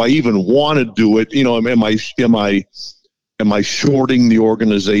 Do I even want to do it? Am I shorting the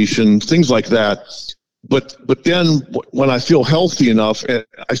organization? Things like that. But then when I feel healthy enough,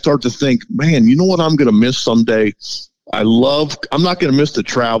 I start to think, man, you know what I'm going to miss someday? I'm not going to miss the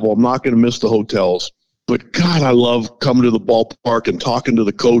travel. I'm not going to miss the hotels. But God, I love coming to the ballpark and talking to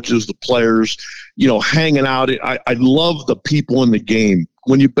the coaches, the players, hanging out. I love the people in the game.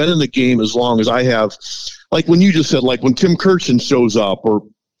 When you've been in the game as long as I have, like when you just said, like when Tim Kurkjian shows up or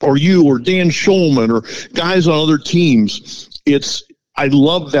you or Dan Schulman or guys on other teams, I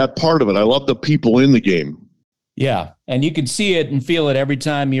love that part of it. I love the people in the game. Yeah, and you can see it and feel it every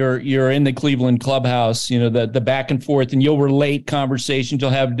time you're in the Cleveland clubhouse, the back and forth, and you'll relate conversations.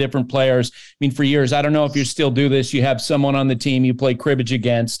 You'll have different players. I mean, for years, I don't know if you still do this. You have someone on the team you play cribbage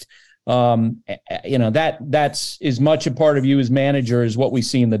against. That's as much a part of you as manager as what we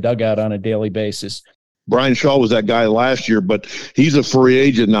see in the dugout on a daily basis. Brian Shaw was that guy last year, but he's a free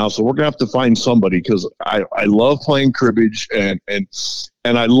agent now, so we're gonna have to find somebody because I love playing cribbage and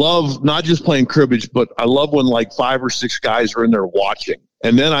I love not just playing cribbage, but I love when like 5 or 6 guys are in there watching,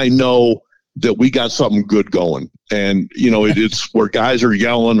 and then I know that we got something good going. And it's where guys are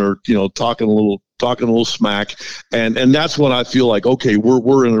yelling or talking a little smack, and that's when I feel like, okay,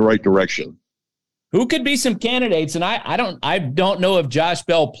 we're in the right direction. Who could be some candidates? And I don't know if Josh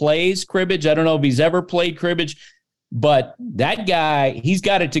Bell plays cribbage. I don't know if he's ever played cribbage, but that guy, he's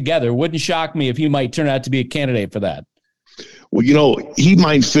got it together. Wouldn't shock me if he might turn out to be a candidate for that. Well, he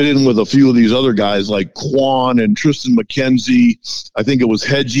might fit in with a few of these other guys like Quan and Tristan McKenzie. I think it was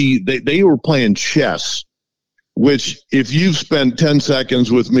Hedgie. They were playing chess, which if you've spent 10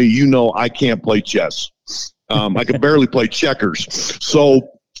 seconds with me, I can't play chess. I can barely play checkers. So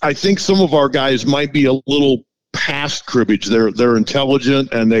I think some of our guys might be a little past cribbage. They're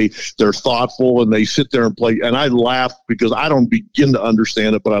intelligent and they're thoughtful and they sit there and play. And I laugh because I don't begin to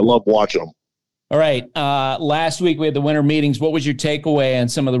understand it, but I love watching them. All right. Last week we had the winter meetings. What was your takeaway on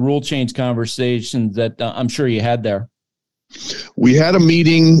some of the rule change conversations that I'm sure you had there? We had a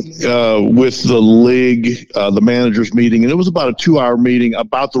meeting with the league, the managers meeting, and it was about a 2-hour meeting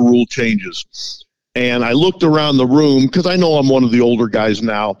about the rule changes. And I looked around the room because I know I'm one of the older guys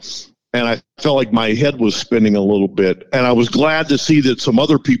now, and I felt like my head was spinning a little bit. And I was glad to see that some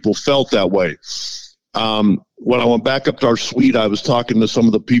other people felt that way. When I went back up to our suite, I was talking to some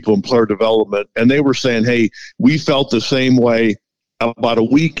of the people in player development, and they were saying, hey, we felt the same way. About a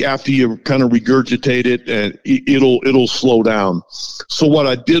week after you kind of regurgitate it, and it'll slow down. So what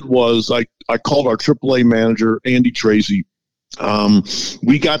I did was I called our AAA manager, Andy Tracy.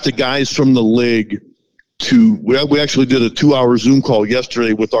 We got the guys from the league we actually did a 2-hour Zoom call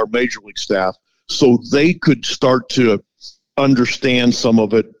yesterday with our major league staff so they could start to understand some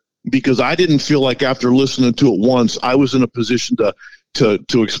of it, because I didn't feel like after listening to it once, I was in a position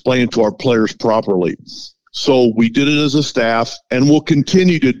to explain it to our players properly. So we did it as a staff, and we'll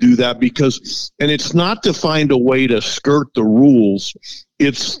continue to do that and it's not to find a way to skirt the rules.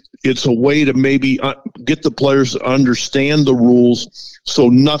 It's a way to maybe get the players to understand the rules so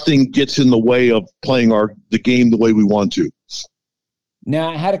nothing gets in the way of playing the game the way we want to.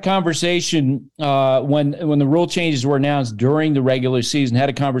 Now, I had a conversation when the rule changes were announced during the regular season, had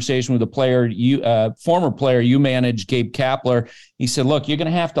a conversation with a player, former player you managed, Gabe Kapler. He said, look, you're going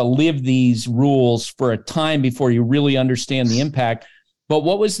to have to live these rules for a time before you really understand the impact. But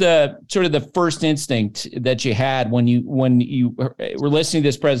what was the sort of the first instinct that you had when you were listening to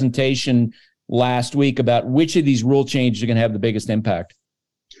this presentation last week about which of these rule changes are going to have the biggest impact?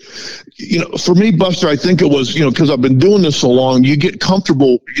 For me, Buster, I think it was, because I've been doing this so long, you get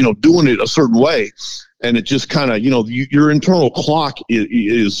comfortable, doing it a certain way. And it just kind of, your internal clock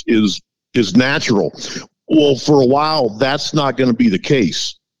is natural. Well, for a while, that's not going to be the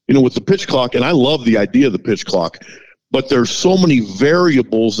case, with the pitch clock. And I love the idea of the pitch clock, but there's so many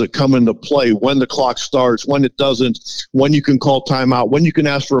variables that come into play when the clock starts, when it doesn't, when you can call timeout, when you can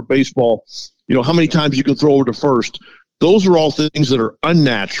ask for a baseball, how many times you can throw over to first. Those are all things that are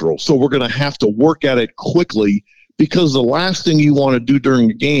unnatural. So we're going to have to work at it quickly, because the last thing you want to do during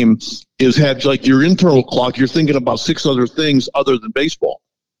a game is have like your internal clock. You're thinking about 6 other things other than baseball.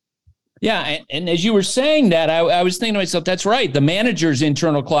 Yeah. And as you were saying that, I was thinking to myself, that's right. The manager's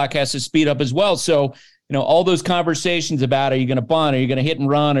internal clock has to speed up as well. So, all those conversations about, are you going to bunt? Are you going to hit and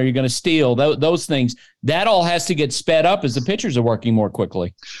run? Are you going to steal? Those things, that all has to get sped up as the pitchers are working more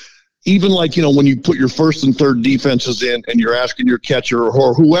quickly. Even like, when you put your first and third defenses in and you're asking your catcher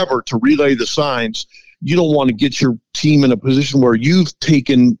or whoever to relay the signs, you don't want to get your team in a position where you've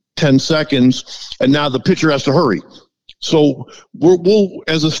taken 10 seconds and now the pitcher has to hurry. So we'll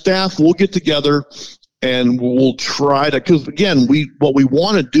as a staff, we'll get together and we'll try to, because again, what we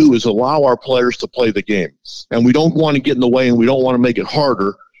want to do is allow our players to play the game, and we don't want to get in the way and we don't want to make it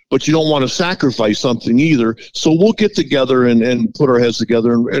harder. But you don't want to sacrifice something either. So we'll get together and put our heads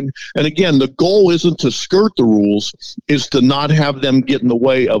together. And again, the goal isn't to skirt the rules, is to not have them get in the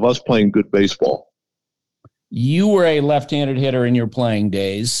way of us playing good baseball. You were a left-handed hitter in your playing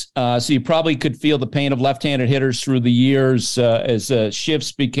days, so you probably could feel the pain of left-handed hitters through the years as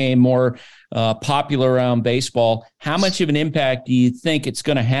shifts became more popular around baseball. How much of an impact do you think it's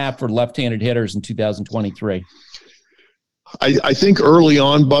going to have for left-handed hitters in 2023? I think early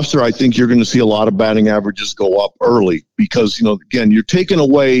on, Buster, I think you're going to see a lot of batting averages go up early because, again, you're taking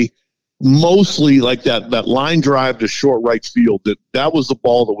away mostly like that line drive to short right field. That was the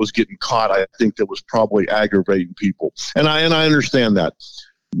ball that was getting caught. I think that was probably aggravating people. And I understand that.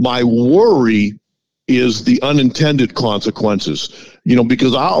 My worry is the unintended consequences,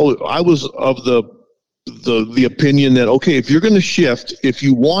 because I was of the the opinion that, okay, if you're going to shift, if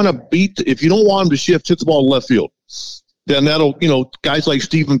you don't want him to shift, hit the ball in left field. Then that'll, guys like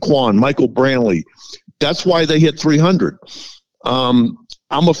Stephen Kwan, Michael Brantley, that's why they hit 300. I'm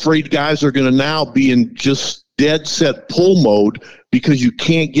afraid guys are going to now be in just dead set pull mode because you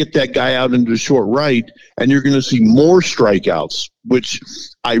can't get that guy out into the short right, and you're going to see more strikeouts, which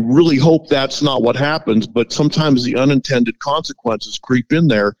I really hope that's not what happens, but sometimes the unintended consequences creep in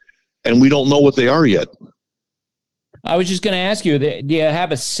there, and we don't know what they are yet. I was just going to ask you, do you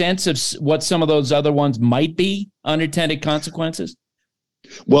have a sense of what some of those other ones might be, unintended consequences?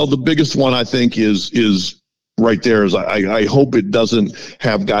 Well, the biggest one I think is right there is I hope it doesn't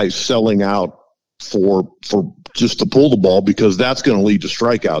have guys selling out for just to pull the ball, because that's going to lead to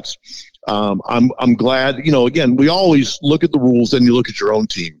strikeouts. I'm glad, again, we always look at the rules and you look at your own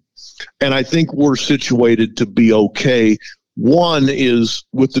team. And I think we're situated to be okay. One is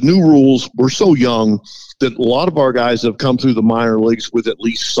with the new rules, we're so young that a lot of our guys have come through the minor leagues with at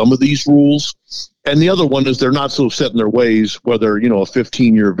least some of these rules. And the other one is they're not so set in their ways, whether, a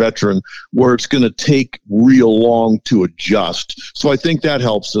 15-year veteran, where it's going to take real long to adjust. So I think that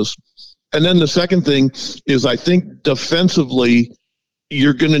helps us. And then the second thing is I think defensively,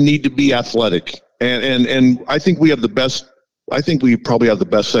 you're going to need to be athletic. And I think we have we probably have the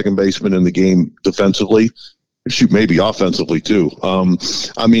best second baseman in the game defensively. Shoot, maybe offensively too.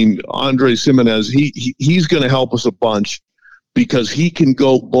 Andres Gimenez, he's going to help us a bunch because he can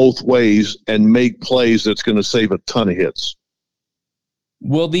go both ways and make plays that's going to save a ton of hits.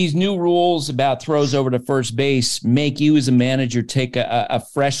 Will these new rules about throws over to first base make you as a manager take a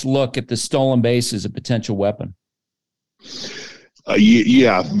fresh look at the stolen base as a potential weapon?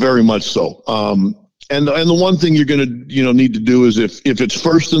 Yeah, very much so. And the one thing you're going to need to do is if it's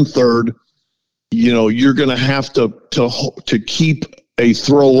first and third, you're going to have to keep a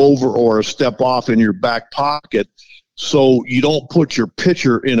throw over or a step off in your back pocket, so you don't put your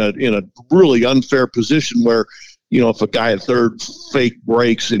pitcher in a really unfair position where, if a guy at third fake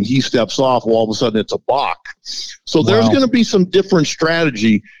breaks and he steps off, well, all of a sudden it's a balk. So there's going to be some different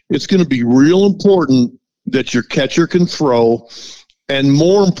strategy. It's going to be real important that your catcher can throw, and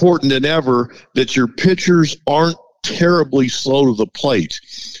more important than ever, that your pitchers aren't terribly slow to the plate,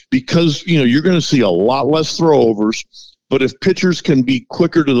 because, you're going to see a lot less throwovers. But if pitchers can be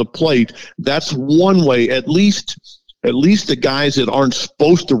quicker to the plate, that's one way, at least the guys that aren't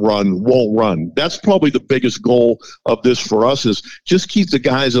supposed to run won't run. That's probably the biggest goal of this for us, is just keep the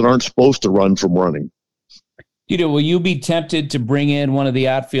guys that aren't supposed to run from running. Will you be tempted to bring in one of the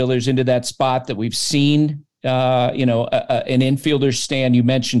outfielders into that spot that we've seen, an infielder stand? You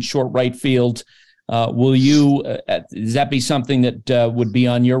mentioned short right field. Will you, does that be something that would be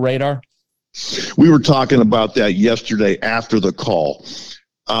on your radar? We were talking about that yesterday after the call.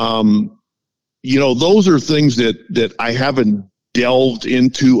 Those are things that I haven't delved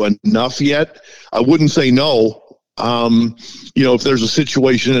into enough yet. I wouldn't say no. If there's a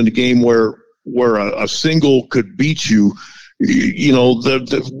situation in the game where a single could beat you,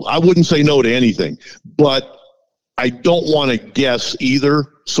 I wouldn't say no to anything. But I don't want to guess either.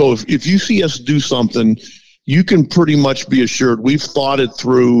 So if you see us do something, you can pretty much be assured we've thought it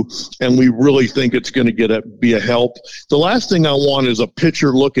through, and we really think it's going to be a help. The last thing I want is a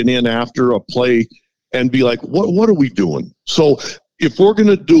pitcher looking in after a play and be like, what are we doing? So if we're going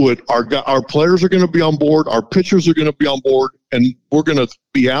to do it, our players are going to be on board, our pitchers are going to be on board, and we're going to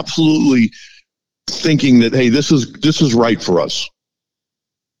be absolutely thinking that, hey, this is right for us.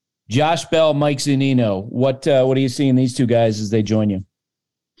 Josh Bell, Mike Zunino, what do you see in these two guys as they join you?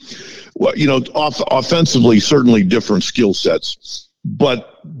 Well, offensively, certainly different skill sets,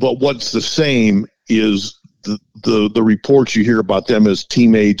 but what's the same is the reports you hear about them as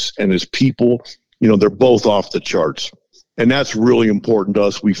teammates and as people. They're both off the charts, and that's really important to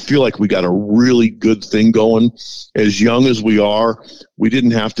us. We feel like we got a really good thing going. As young as we are, we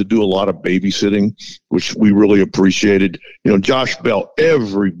didn't have to do a lot of babysitting, which we really appreciated. Josh Bell,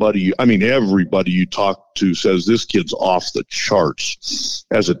 everybody you talk to says this kid's off the charts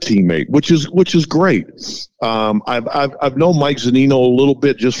as a teammate, which is great. I've known Mike Zunino a little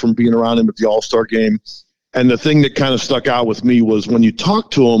bit just from being around him at the All-Star game, and the thing that kind of stuck out with me was when you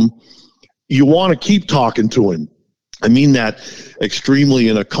talk to him, you want to keep talking to him. I mean that extremely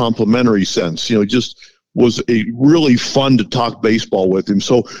in a complimentary sense. Just was a really fun to talk baseball with him.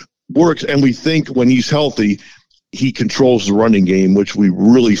 So works, and we think when he's healthy, he controls the running game, which we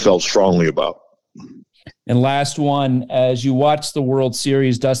really felt strongly about. And last one, as you watch the World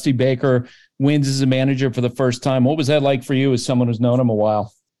Series, Dusty Baker wins as a manager for the first time. What was that like for you as someone who's known him a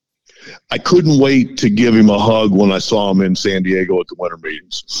while? I couldn't wait to give him a hug when I saw him in San Diego at the winter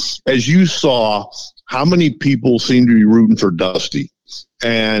meetings. As you saw how many people seem to be rooting for Dusty?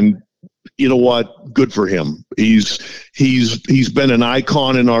 And you know what? Good for him. He's been an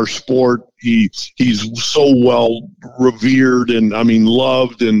icon in our sport. He's so well revered and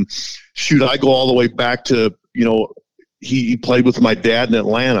loved. And shoot, I go all the way back to, he played with my dad in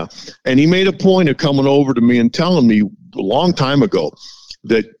Atlanta, and he made a point of coming over to me and telling me a long time ago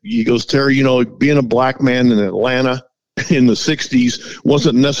that he goes, Terry, being a black man in Atlanta in the 60s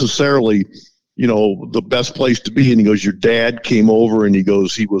wasn't necessarily, the best place to be. And he goes, your dad came over, and he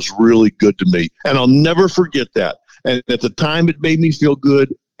goes, he was really good to me. And I'll never forget that. And at the time it made me feel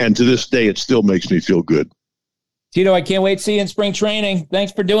good. And to this day, it still makes me feel good. Tito, I can't wait to see you in spring training.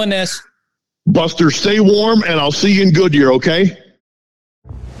 Thanks for doing this. Buster, stay warm, and I'll see you in Goodyear, okay?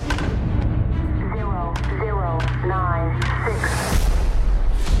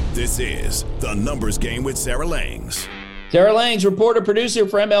 0096. This is The Numbers Game with Sarah Langs. Sarah Langs, reporter, producer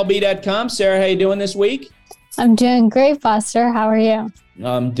for MLB.com. Sarah, how you doing this week? I'm doing great, Buster. How are you?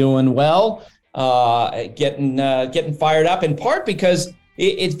 I'm doing well. Getting fired up, in part because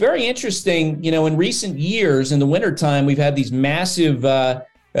it's very interesting. In recent years, in the wintertime, we've had these massive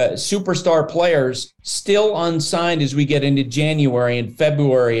superstar players still unsigned as we get into January and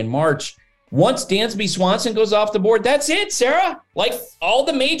February and March. Once Dansby Swanson goes off the board, that's it, Sarah. Like, all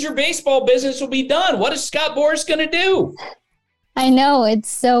the major baseball business will be done. What is Scott Boras going to do? I know, it's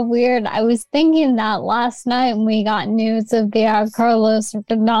so weird. I was thinking that last night when we got news of the Carlos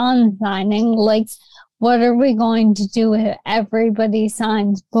Rodon signing. Like, what are we going to do if everybody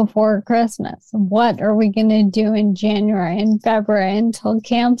signs before Christmas? What are we going to do in January and February until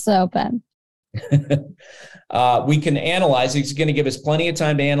camp's open? We can analyze. It's going to give us plenty of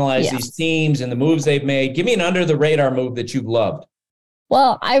time to analyze these teams and the moves they've made. Give me an under-the-radar move that you've loved.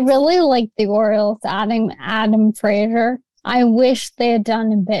 Well, I really like the Orioles adding Adam Frazier. I wish they had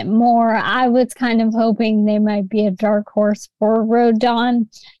done a bit more. I was kind of hoping they might be a dark horse for Rodon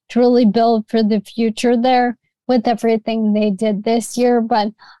to really build for the future there with everything they did this year.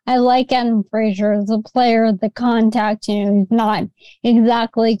 But I like Adam Frazier as a player. The contact, he's not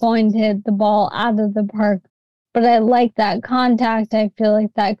exactly going to hit the ball out of the park, but I like that contact. I feel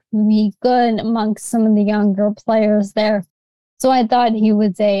like that could be good amongst some of the younger players there. So I thought he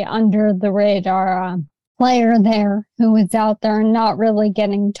was a under-the-radar player there who was out there and not really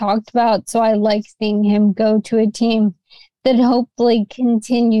getting talked about. So I like seeing him go to a team that hopefully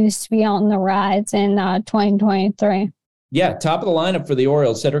continues to be on the rise in 2023. Yeah, top of the lineup for the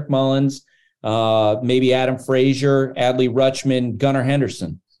Orioles, Cedric Mullins, maybe Adam Frazier, Adley Rutschman, Gunnar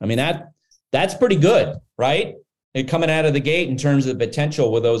Henderson. I mean, that's pretty good, right? And coming out of the gate in terms of the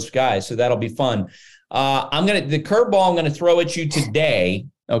potential with those guys. So that'll be fun. The curveball I'm going to throw at you today,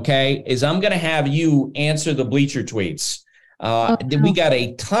 okay, is I'm going to have you answer the Bleacher tweets. We got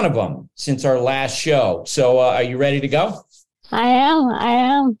a ton of them since our last show. So are you ready to go? I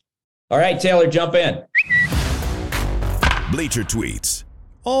am. All right, Taylor, jump in. Bleacher tweets.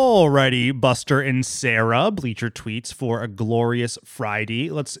 Alrighty, Buster and Sarah, Bleacher tweets for a glorious Friday.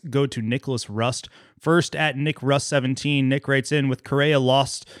 Let's go to Nicholas Rust. First at Nick Rust 17. Nick writes in, with Correa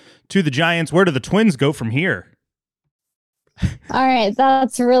lost to the Giants, where do the Twins go from here? All right,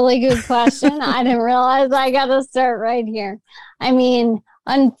 that's a really good question. I didn't realize I got to start right here. I mean,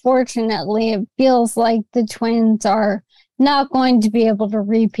 unfortunately, it feels like the Twins are not going to be able to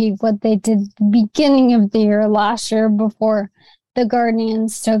repeat what they did at the beginning of the year last year before the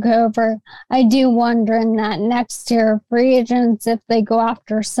Guardians took over. I do wonder in that next year free agents if they go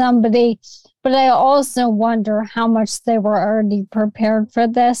after somebody, but I also wonder how much they were already prepared for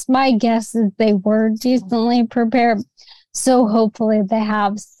this. My guess is they were decently prepared. So hopefully they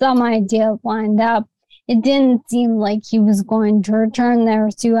have some idea lined up. It didn't seem like he was going to return there,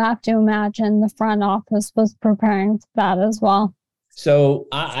 so you have to imagine the front office was preparing for that as well. So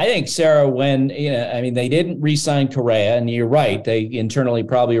I think, Sarah, when, they didn't re-sign Correa, and you're right, they internally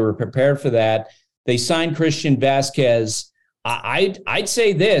probably were prepared for that. They signed Christian Vasquez. I'd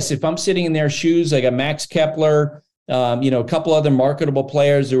say this, if I'm sitting in their shoes, like a Max Kepler, a couple other marketable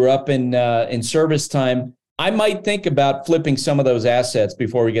players who are up in service time, I might think about flipping some of those assets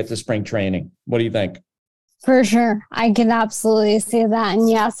before we get to spring training. What do you think? For sure. I can absolutely see that. And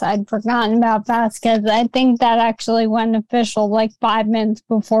yes, I'd forgotten about Vasquez. I think that actually went official like 5 minutes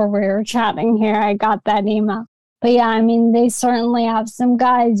before we were chatting here. I got that email. But yeah, they certainly have some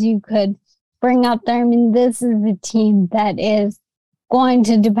guys you could bring up there. This is a team that is going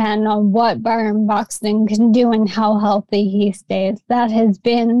to depend on what Byron Buxton can do and how healthy he stays. That has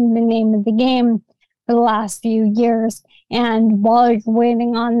been the name of the game for the last few years. And while you're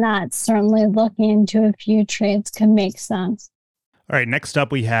waiting on that, certainly looking into a few trades can make sense. All right, next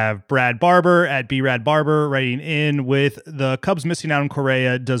up we have Brad Barber at BradBarber writing in with the Cubs missing out on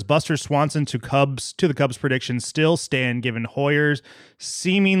Correa. Does Buster Swanson to the Cubs prediction still stand given Hoyer's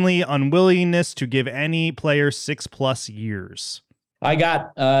seemingly unwillingness to give any player 6+ years? I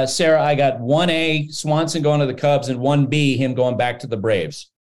got Sarah. I got 1A Swanson going to the Cubs and 1B him going back to the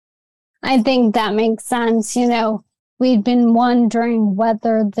Braves. I think that makes sense. We'd been wondering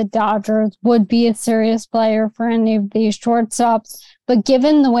whether the Dodgers would be a serious player for any of these shortstops. But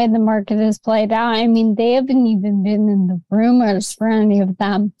given the way the market has played out, they haven't even been in the rumors for any of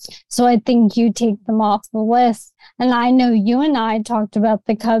them. So I think you take them off the list. And I know you and I talked about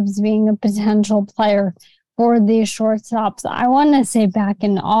the Cubs being a potential player for these shortstops. I want to say back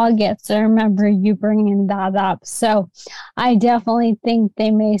in August, I remember you bringing that up. So I definitely think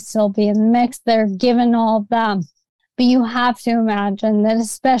they may still be in the mix there, given all of them. But you have to imagine that,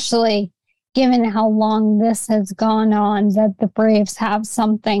 especially given how long this has gone on, that the Braves have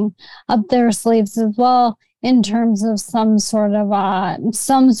something up their sleeves as well in terms of some sort of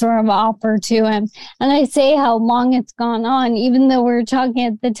offer to him. And I say how long it's gone on, even though we're talking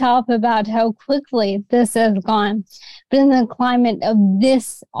at the top about how quickly this has gone. But in the climate of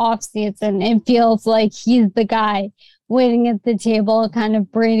this offseason, it feels like he's the guy waiting at the table, kind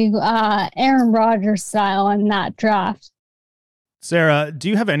of Brady, Aaron Rodgers style in that draft. Sarah, do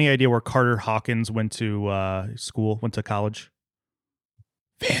you have any idea where Carter Hawkins went to college?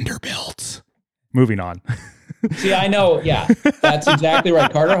 Vanderbilt. Moving on. See, I know. Yeah, that's exactly right.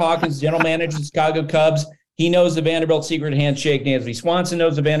 Carter Hawkins, general manager of the Chicago Cubs. He knows the Vanderbilt secret handshake. Nancy Swanson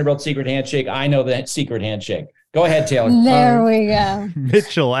knows the Vanderbilt secret handshake. I know the secret handshake. Go ahead, Taylor. There we go.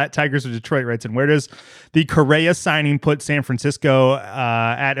 Mitchell at Tigers of Detroit writes in, where does the Correa signing put San Francisco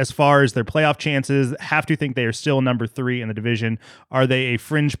at as far as their playoff chances? Have to think they are still number 3 in the division. Are they a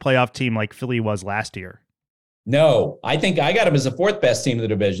fringe playoff team like Philly was last year? No, I think I got them as the 4th best team in the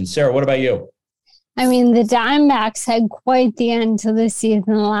division. Sarah, what about you? The Diamondbacks had quite the end to the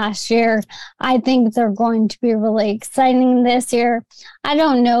season last year. I think they're going to be really exciting this year. I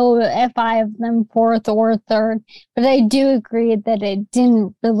don't know if I have them 4th or 3rd, but I do agree that it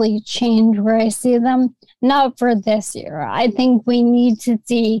didn't really change where I see them. Not for this year. I think we need to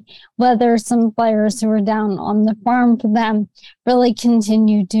see whether some players who are down on the farm for them really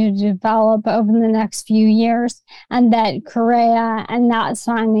continue to develop over the next few years, and that Correa and that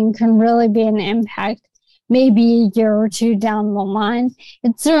signing can really be an impact maybe a year or two down the line.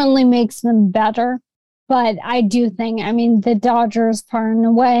 It certainly makes them better, but I do think, the Dodgers far and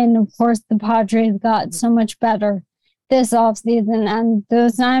away, and of course the Padres got so much better this offseason, and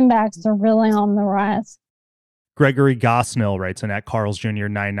those Diamondbacks are really on the rise. Gregory Gosnell writes in at Carl's Jr.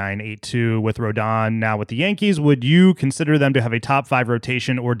 9982 with Rodon now with the Yankees. Would you consider them to have a top 5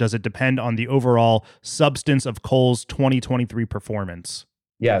 rotation, or does it depend on the overall substance of Cole's 2023 performance?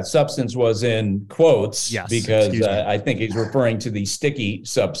 Yeah, substance was in quotes, yes, because I think he's referring to the sticky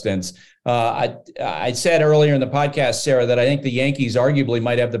substance. I said earlier in the podcast, Sarah, that I think the Yankees arguably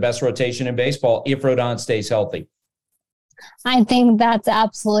might have the best rotation in baseball if Rodon stays healthy. I think that's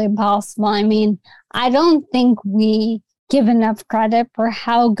absolutely possible. I don't think we give enough credit for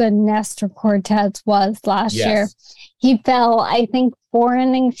how good Nestor Cortez was last year. He fell, I think, 4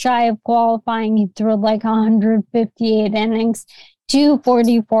 innings shy of qualifying. He threw like 158 innings,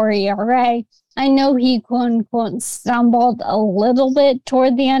 2.44 ERA. I know he, quote unquote, stumbled a little bit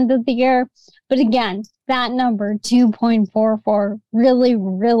toward the end of the year. But again, that number, 2.44, really,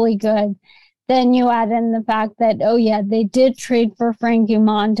 really good. Then you add in the fact that, they did trade for Frankie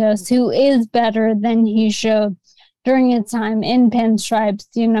Montas, who is better than he showed during his time in pinstripes,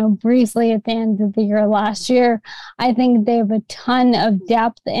 briefly at the end of the year last year. I think they have a ton of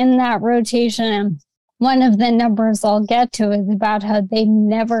depth in that rotation. And one of the numbers I'll get to is about how they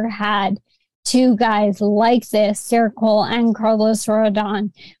never had 2 guys like this, Garrett Cole and Carlos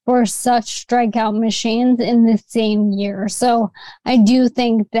Rodon, were such strikeout machines in the same year. So I do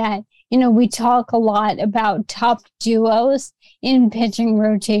think that, we talk a lot about top duos in pitching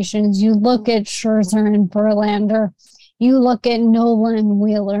rotations. You look at Scherzer and Verlander, you look at Nolan and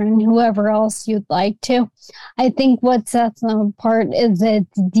Wheeler and whoever else you'd like to. I think what sets them apart is that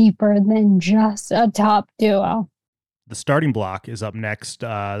it's deeper than just a top duo. The starting block is up next.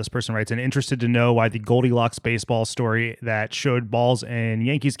 This person writes in, interested to know why the Goldilocks baseball story that showed balls in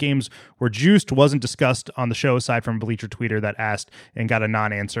Yankees games were juiced wasn't discussed on the show, aside from a Bleacher tweeter that asked and got a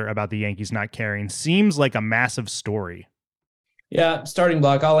non-answer about the Yankees not carrying. Seems like a massive story. Yeah, starting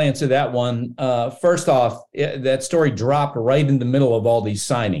block, I'll answer that one. First off, that story dropped right in the middle of all these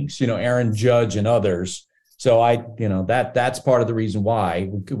signings, Aaron Judge and others. So that's part of the reason why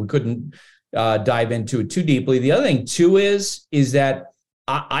we couldn't dive into it too deeply. The other thing too is that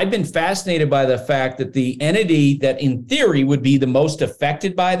I've been fascinated by the fact that the entity that in theory would be the most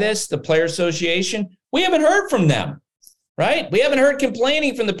affected by this, the Player Association, we haven't heard from them, right? We haven't heard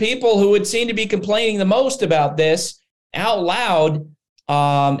complaining from the people who would seem to be complaining the most about this out loud.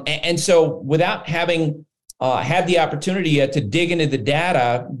 And so without having had the opportunity yet to dig into the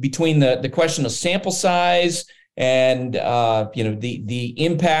data between the question of sample size and the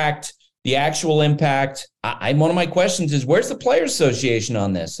impact, the actual impact, one of my questions is, where's the Players Association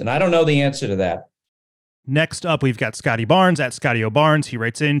on this? And I don't know the answer to that. Next up, we've got Scotty Barnes at Scotty O'Barnes. He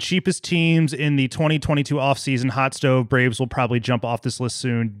writes in, cheapest teams in the 2022 offseason, hot stove. Braves will probably jump off this list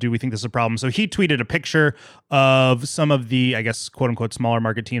soon. Do we think this is a problem? So he tweeted a picture of some of the, I guess, quote unquote, smaller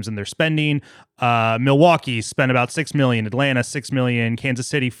market teams and their spending. Milwaukee spent about $6 million, Atlanta $6 million, Kansas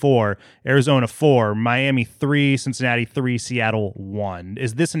City $4 million, Arizona $4 million, Miami $3 million, Cincinnati $3 million, Seattle $1 million.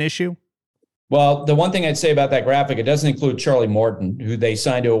 Is this an issue? Well, the one thing I'd say about that graphic, it doesn't include Charlie Morton, who they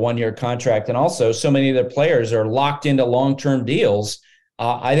signed to a one-year contract. And also, so many of their players are locked into long-term deals.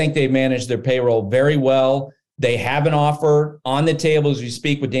 I think they've managed their payroll very well. They have an offer on the table as we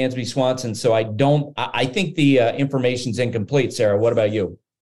speak with Dansby Swanson. So I think the information's incomplete. Sarah, what about you?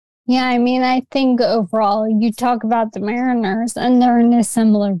 Yeah, I mean, I think overall, you talk about the Mariners, and they're in a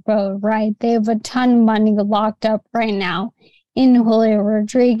similar boat, right? They have a ton of money locked up right now in Julio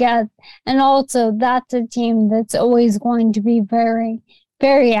Rodriguez. And also, that's a team that's always going to be very,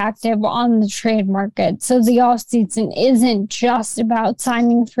 very active on the trade market. So the offseason isn't just about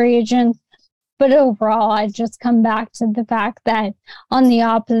signing free agents. But overall, I just come back to the fact that on the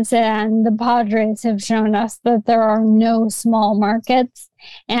opposite end, the Padres have shown us that there are no small markets.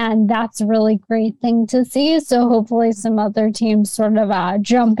 And that's a really great thing to see. So hopefully some other teams sort of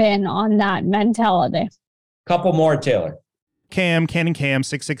jump in on that mentality. Couple more, Taylor. Cannon Cam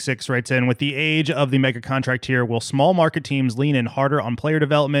 666 writes in, with the age of the mega contract here, will small market teams lean in harder on player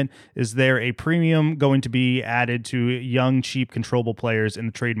development? Is there a premium going to be added to young, cheap, controllable players in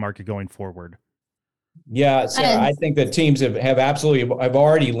the trade market going forward? Yeah, Sarah, I think that teams have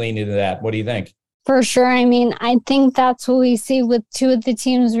already leaned into that. What do you think? For sure. I mean, I think that's what we see with two of the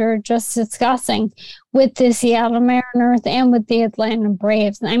teams we were just discussing, with the Seattle Mariners and with the Atlanta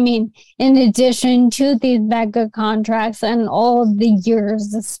Braves. I mean, in addition to these mega contracts and all of the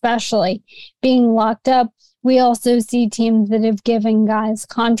years, especially being locked up, we also see teams that have given guys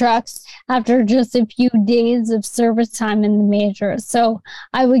contracts after just a few days of service time in the majors. So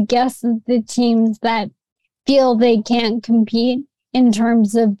I would guess that the teams that feel they can't compete in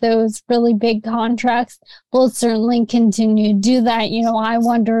terms of those really big contracts will certainly continue to do that. You know, I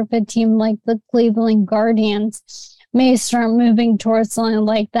wonder if a team like the Cleveland Guardians may start moving towards something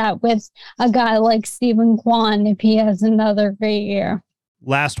like that with a guy like Stephen Kwan if he has another great year.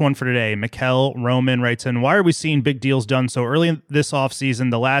 Last one for today. Mikkel Roman writes in, why are we seeing big deals done so early in this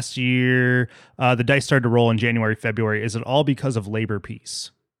offseason? The last year, the dice started to roll in January, February. Is it all because of labor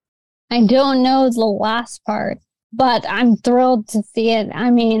peace? I don't know the last part, but I'm thrilled to see it.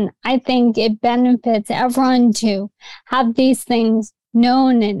 I mean, I think it benefits everyone to have these things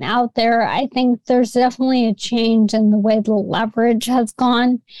known and out there. I think there's definitely a change in the way the leverage has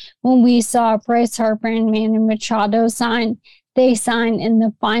gone. When we saw Bryce Harper and Manny Machado sign, they signed in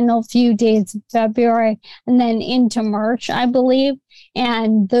the final few days of February and then into March, I believe.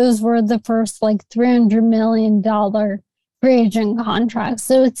 And those were the first like $300 million free agent contracts.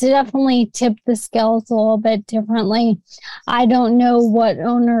 So it's definitely tipped the scales a little bit differently. I don't know what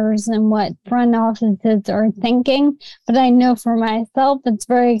owners and what front offices are thinking, but I know for myself, it's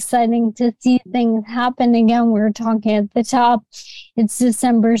very exciting to see things happen again. We were talking at the top. It's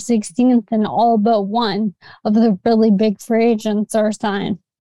December 16th and all but one of the really big free agents are signed.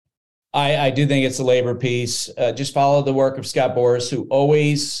 I do think it's a labor piece. Just follow the work of Scott Boras, who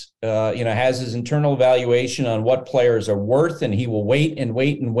always, has his internal evaluation on what players are worth, and he will wait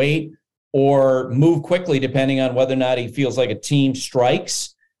or move quickly depending on whether or not he feels like a team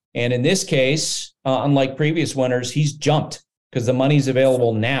strikes. And in this case, unlike previous winners, he's jumped because the money's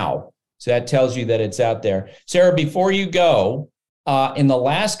available now. So that tells you that it's out there. Sarah, before you go, in the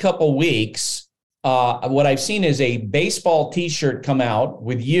last couple weeks, what I've seen is a baseball T-shirt come out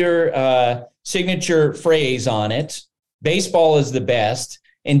with your signature phrase on it. Baseball is the best.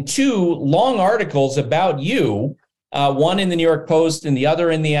 And two long articles about you, one in the New York Post and the other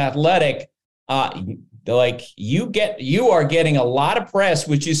in the Athletic. You are getting a lot of press,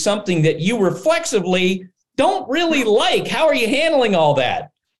 which is something that you reflexively don't really like. How are you handling all that?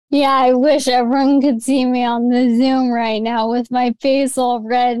 Yeah, I wish everyone could see me on the Zoom right now with my face all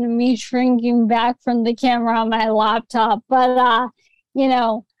red and me shrinking back from the camera on my laptop. But,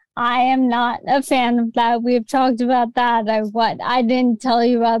 I am not a fan of that. We've talked about that. I didn't tell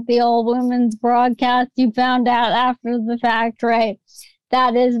you about the all women's broadcast. You found out after the fact, right?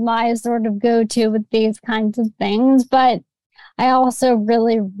 That is my sort of go-to with these kinds of things. But I also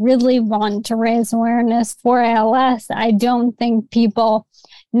really, really want to raise awareness for ALS. I don't think people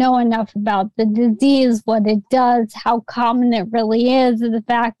know enough about the disease, what it does, how common it really is, and the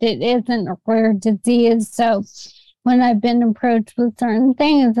fact it isn't a rare disease. So when I've been approached with certain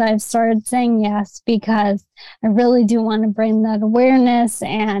things, I've started saying yes, because I really do want to bring that awareness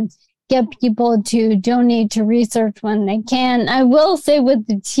and get people to donate to research when they can. I will say with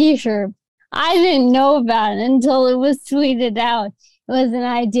the t-shirt, I didn't know about it until it was tweeted out. It was an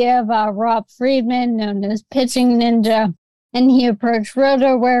idea of Rob Friedman, known as Pitching Ninja, and he approached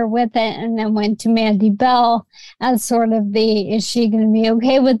RotoWire with it and then went to Mandy Bell as sort of is she going to be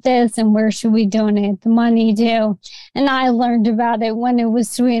okay with this and where should we donate the money to? And I learned about it when it was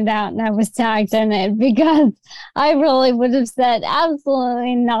tweeted out and I was tagged in it, because I really would have said,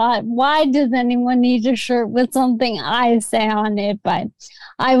 absolutely not. Why does anyone need a shirt with something I say on it? But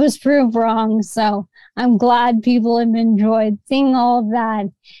I was proved wrong. So I'm glad people have enjoyed seeing all of that.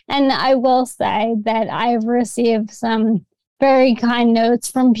 And I will say that I've received some very kind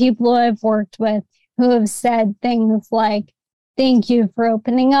notes from people I've worked with who have said things like, thank you for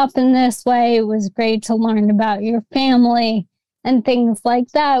opening up in this way. It was great to learn about your family and things like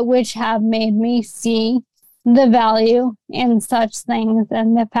that, which have made me see the value in such things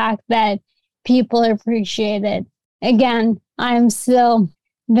and the fact that people appreciate it. Again, I'm still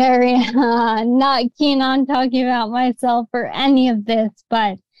very not keen on talking about myself or any of this,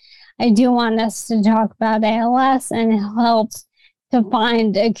 but I do want us to talk about ALS and help to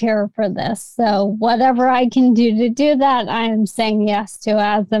find a cure for this. So whatever I can do to do that, I am saying yes to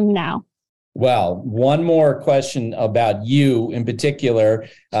as of now. Well, one more question about you in particular.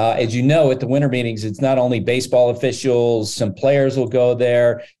 As you know, at the winter meetings, it's not only baseball officials, some players will go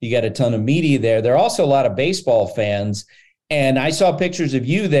there. You got a ton of media there. There are also a lot of baseball fans. And I saw pictures of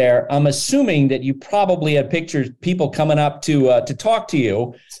you there. I'm assuming that you probably had people coming up to talk to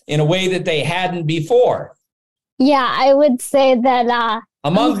you in a way that they hadn't before. Yeah, I would say that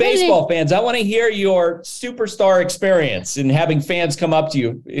among baseball fans, I want to hear your superstar experience in having fans come up to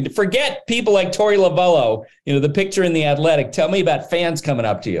you. Forget people like Tori Lavello, the picture in The Athletic. Tell me about fans coming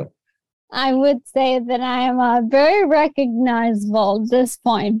up to you. I would say that I am very recognizable at this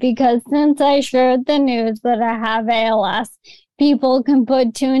point, because since I shared the news that I have ALS, people can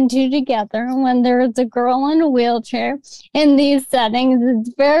put two and two together. And when there is a girl in a wheelchair in these settings,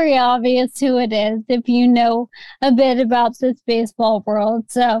 it's very obvious who it is if you know a bit about this baseball world.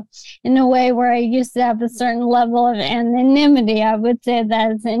 So in a way where I used to have a certain level of anonymity, I would say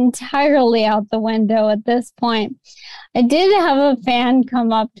that is entirely out the window at this point. I did have a fan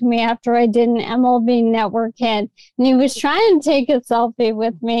come up to me after I did an MLB Network hit, and he was trying to take a selfie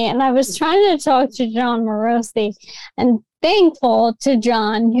with me, and I was trying to talk to John Morosi, and thankful to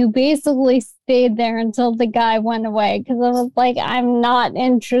John, who basically stayed there until the guy went away, because I was like, I'm not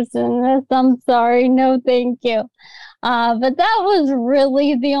interested in this. I'm sorry. No, thank you. But that was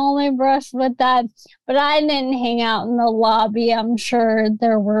really the only brush with that. But I didn't hang out in the lobby. I'm sure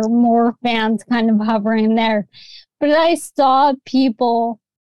there were more fans kind of hovering there. But I saw people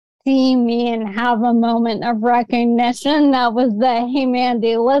see me and have a moment of recognition. That was the, hey,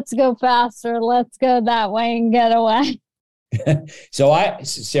 Mandy, let's go faster. Let's go that way and get away. So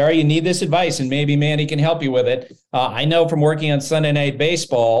Sarah, you need this advice, and maybe Mandy can help you with it. I know from working on Sunday Night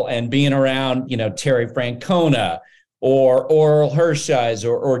Baseball and being around, Terry Francona or Oral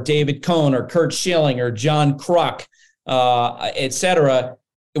Hershiser or David Cohn or Curt Schilling or John Kruk, et cetera.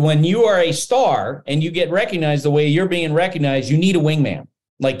 When you are a star and you get recognized the way you're being recognized, you need a wingman.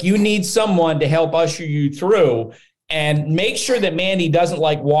 Like, you need someone to help usher you through, and make sure that Mandy doesn't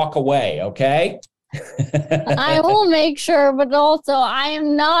walk away. Okay. I will make sure, but also I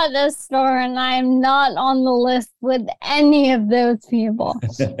am not a star and I am not on the list with any of those people.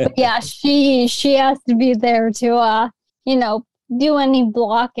 But yeah, she has to be there to, do any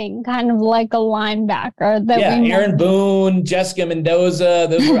blocking, kind of like a linebacker. Aaron Boone, Jessica Mendoza.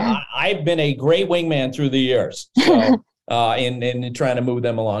 I've been a great wingman through the years. So, in trying to move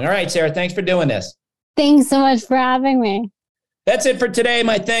them along. All right, Sarah, thanks for doing this. Thanks so much for having me. That's it for today.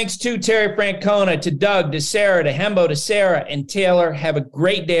 My thanks to Terry Francona, to Doug, to Sarah, to Hembo, to Sarah, and Taylor. Have a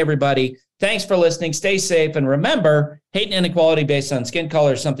great day, everybody. Thanks for listening. Stay safe. And remember, hate and inequality based on skin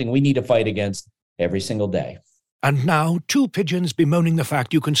color is something we need to fight against every single day. And now, two pigeons bemoaning the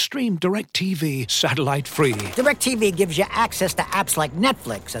fact you can stream DirecTV satellite-free. DirecTV gives you access to apps like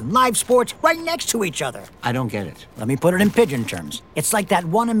Netflix and live sports right next to each other. I don't get it. Let me put it in pigeon terms. It's like that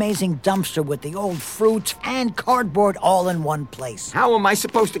one amazing dumpster with the old fruit and cardboard all in one place. How am I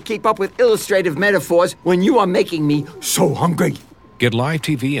supposed to keep up with illustrative metaphors when you are making me so hungry? Get live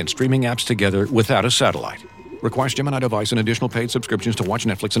TV and streaming apps together without a satellite. Requires Gemini device and additional paid subscriptions to watch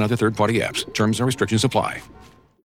Netflix and other third-party apps. Terms and restrictions apply.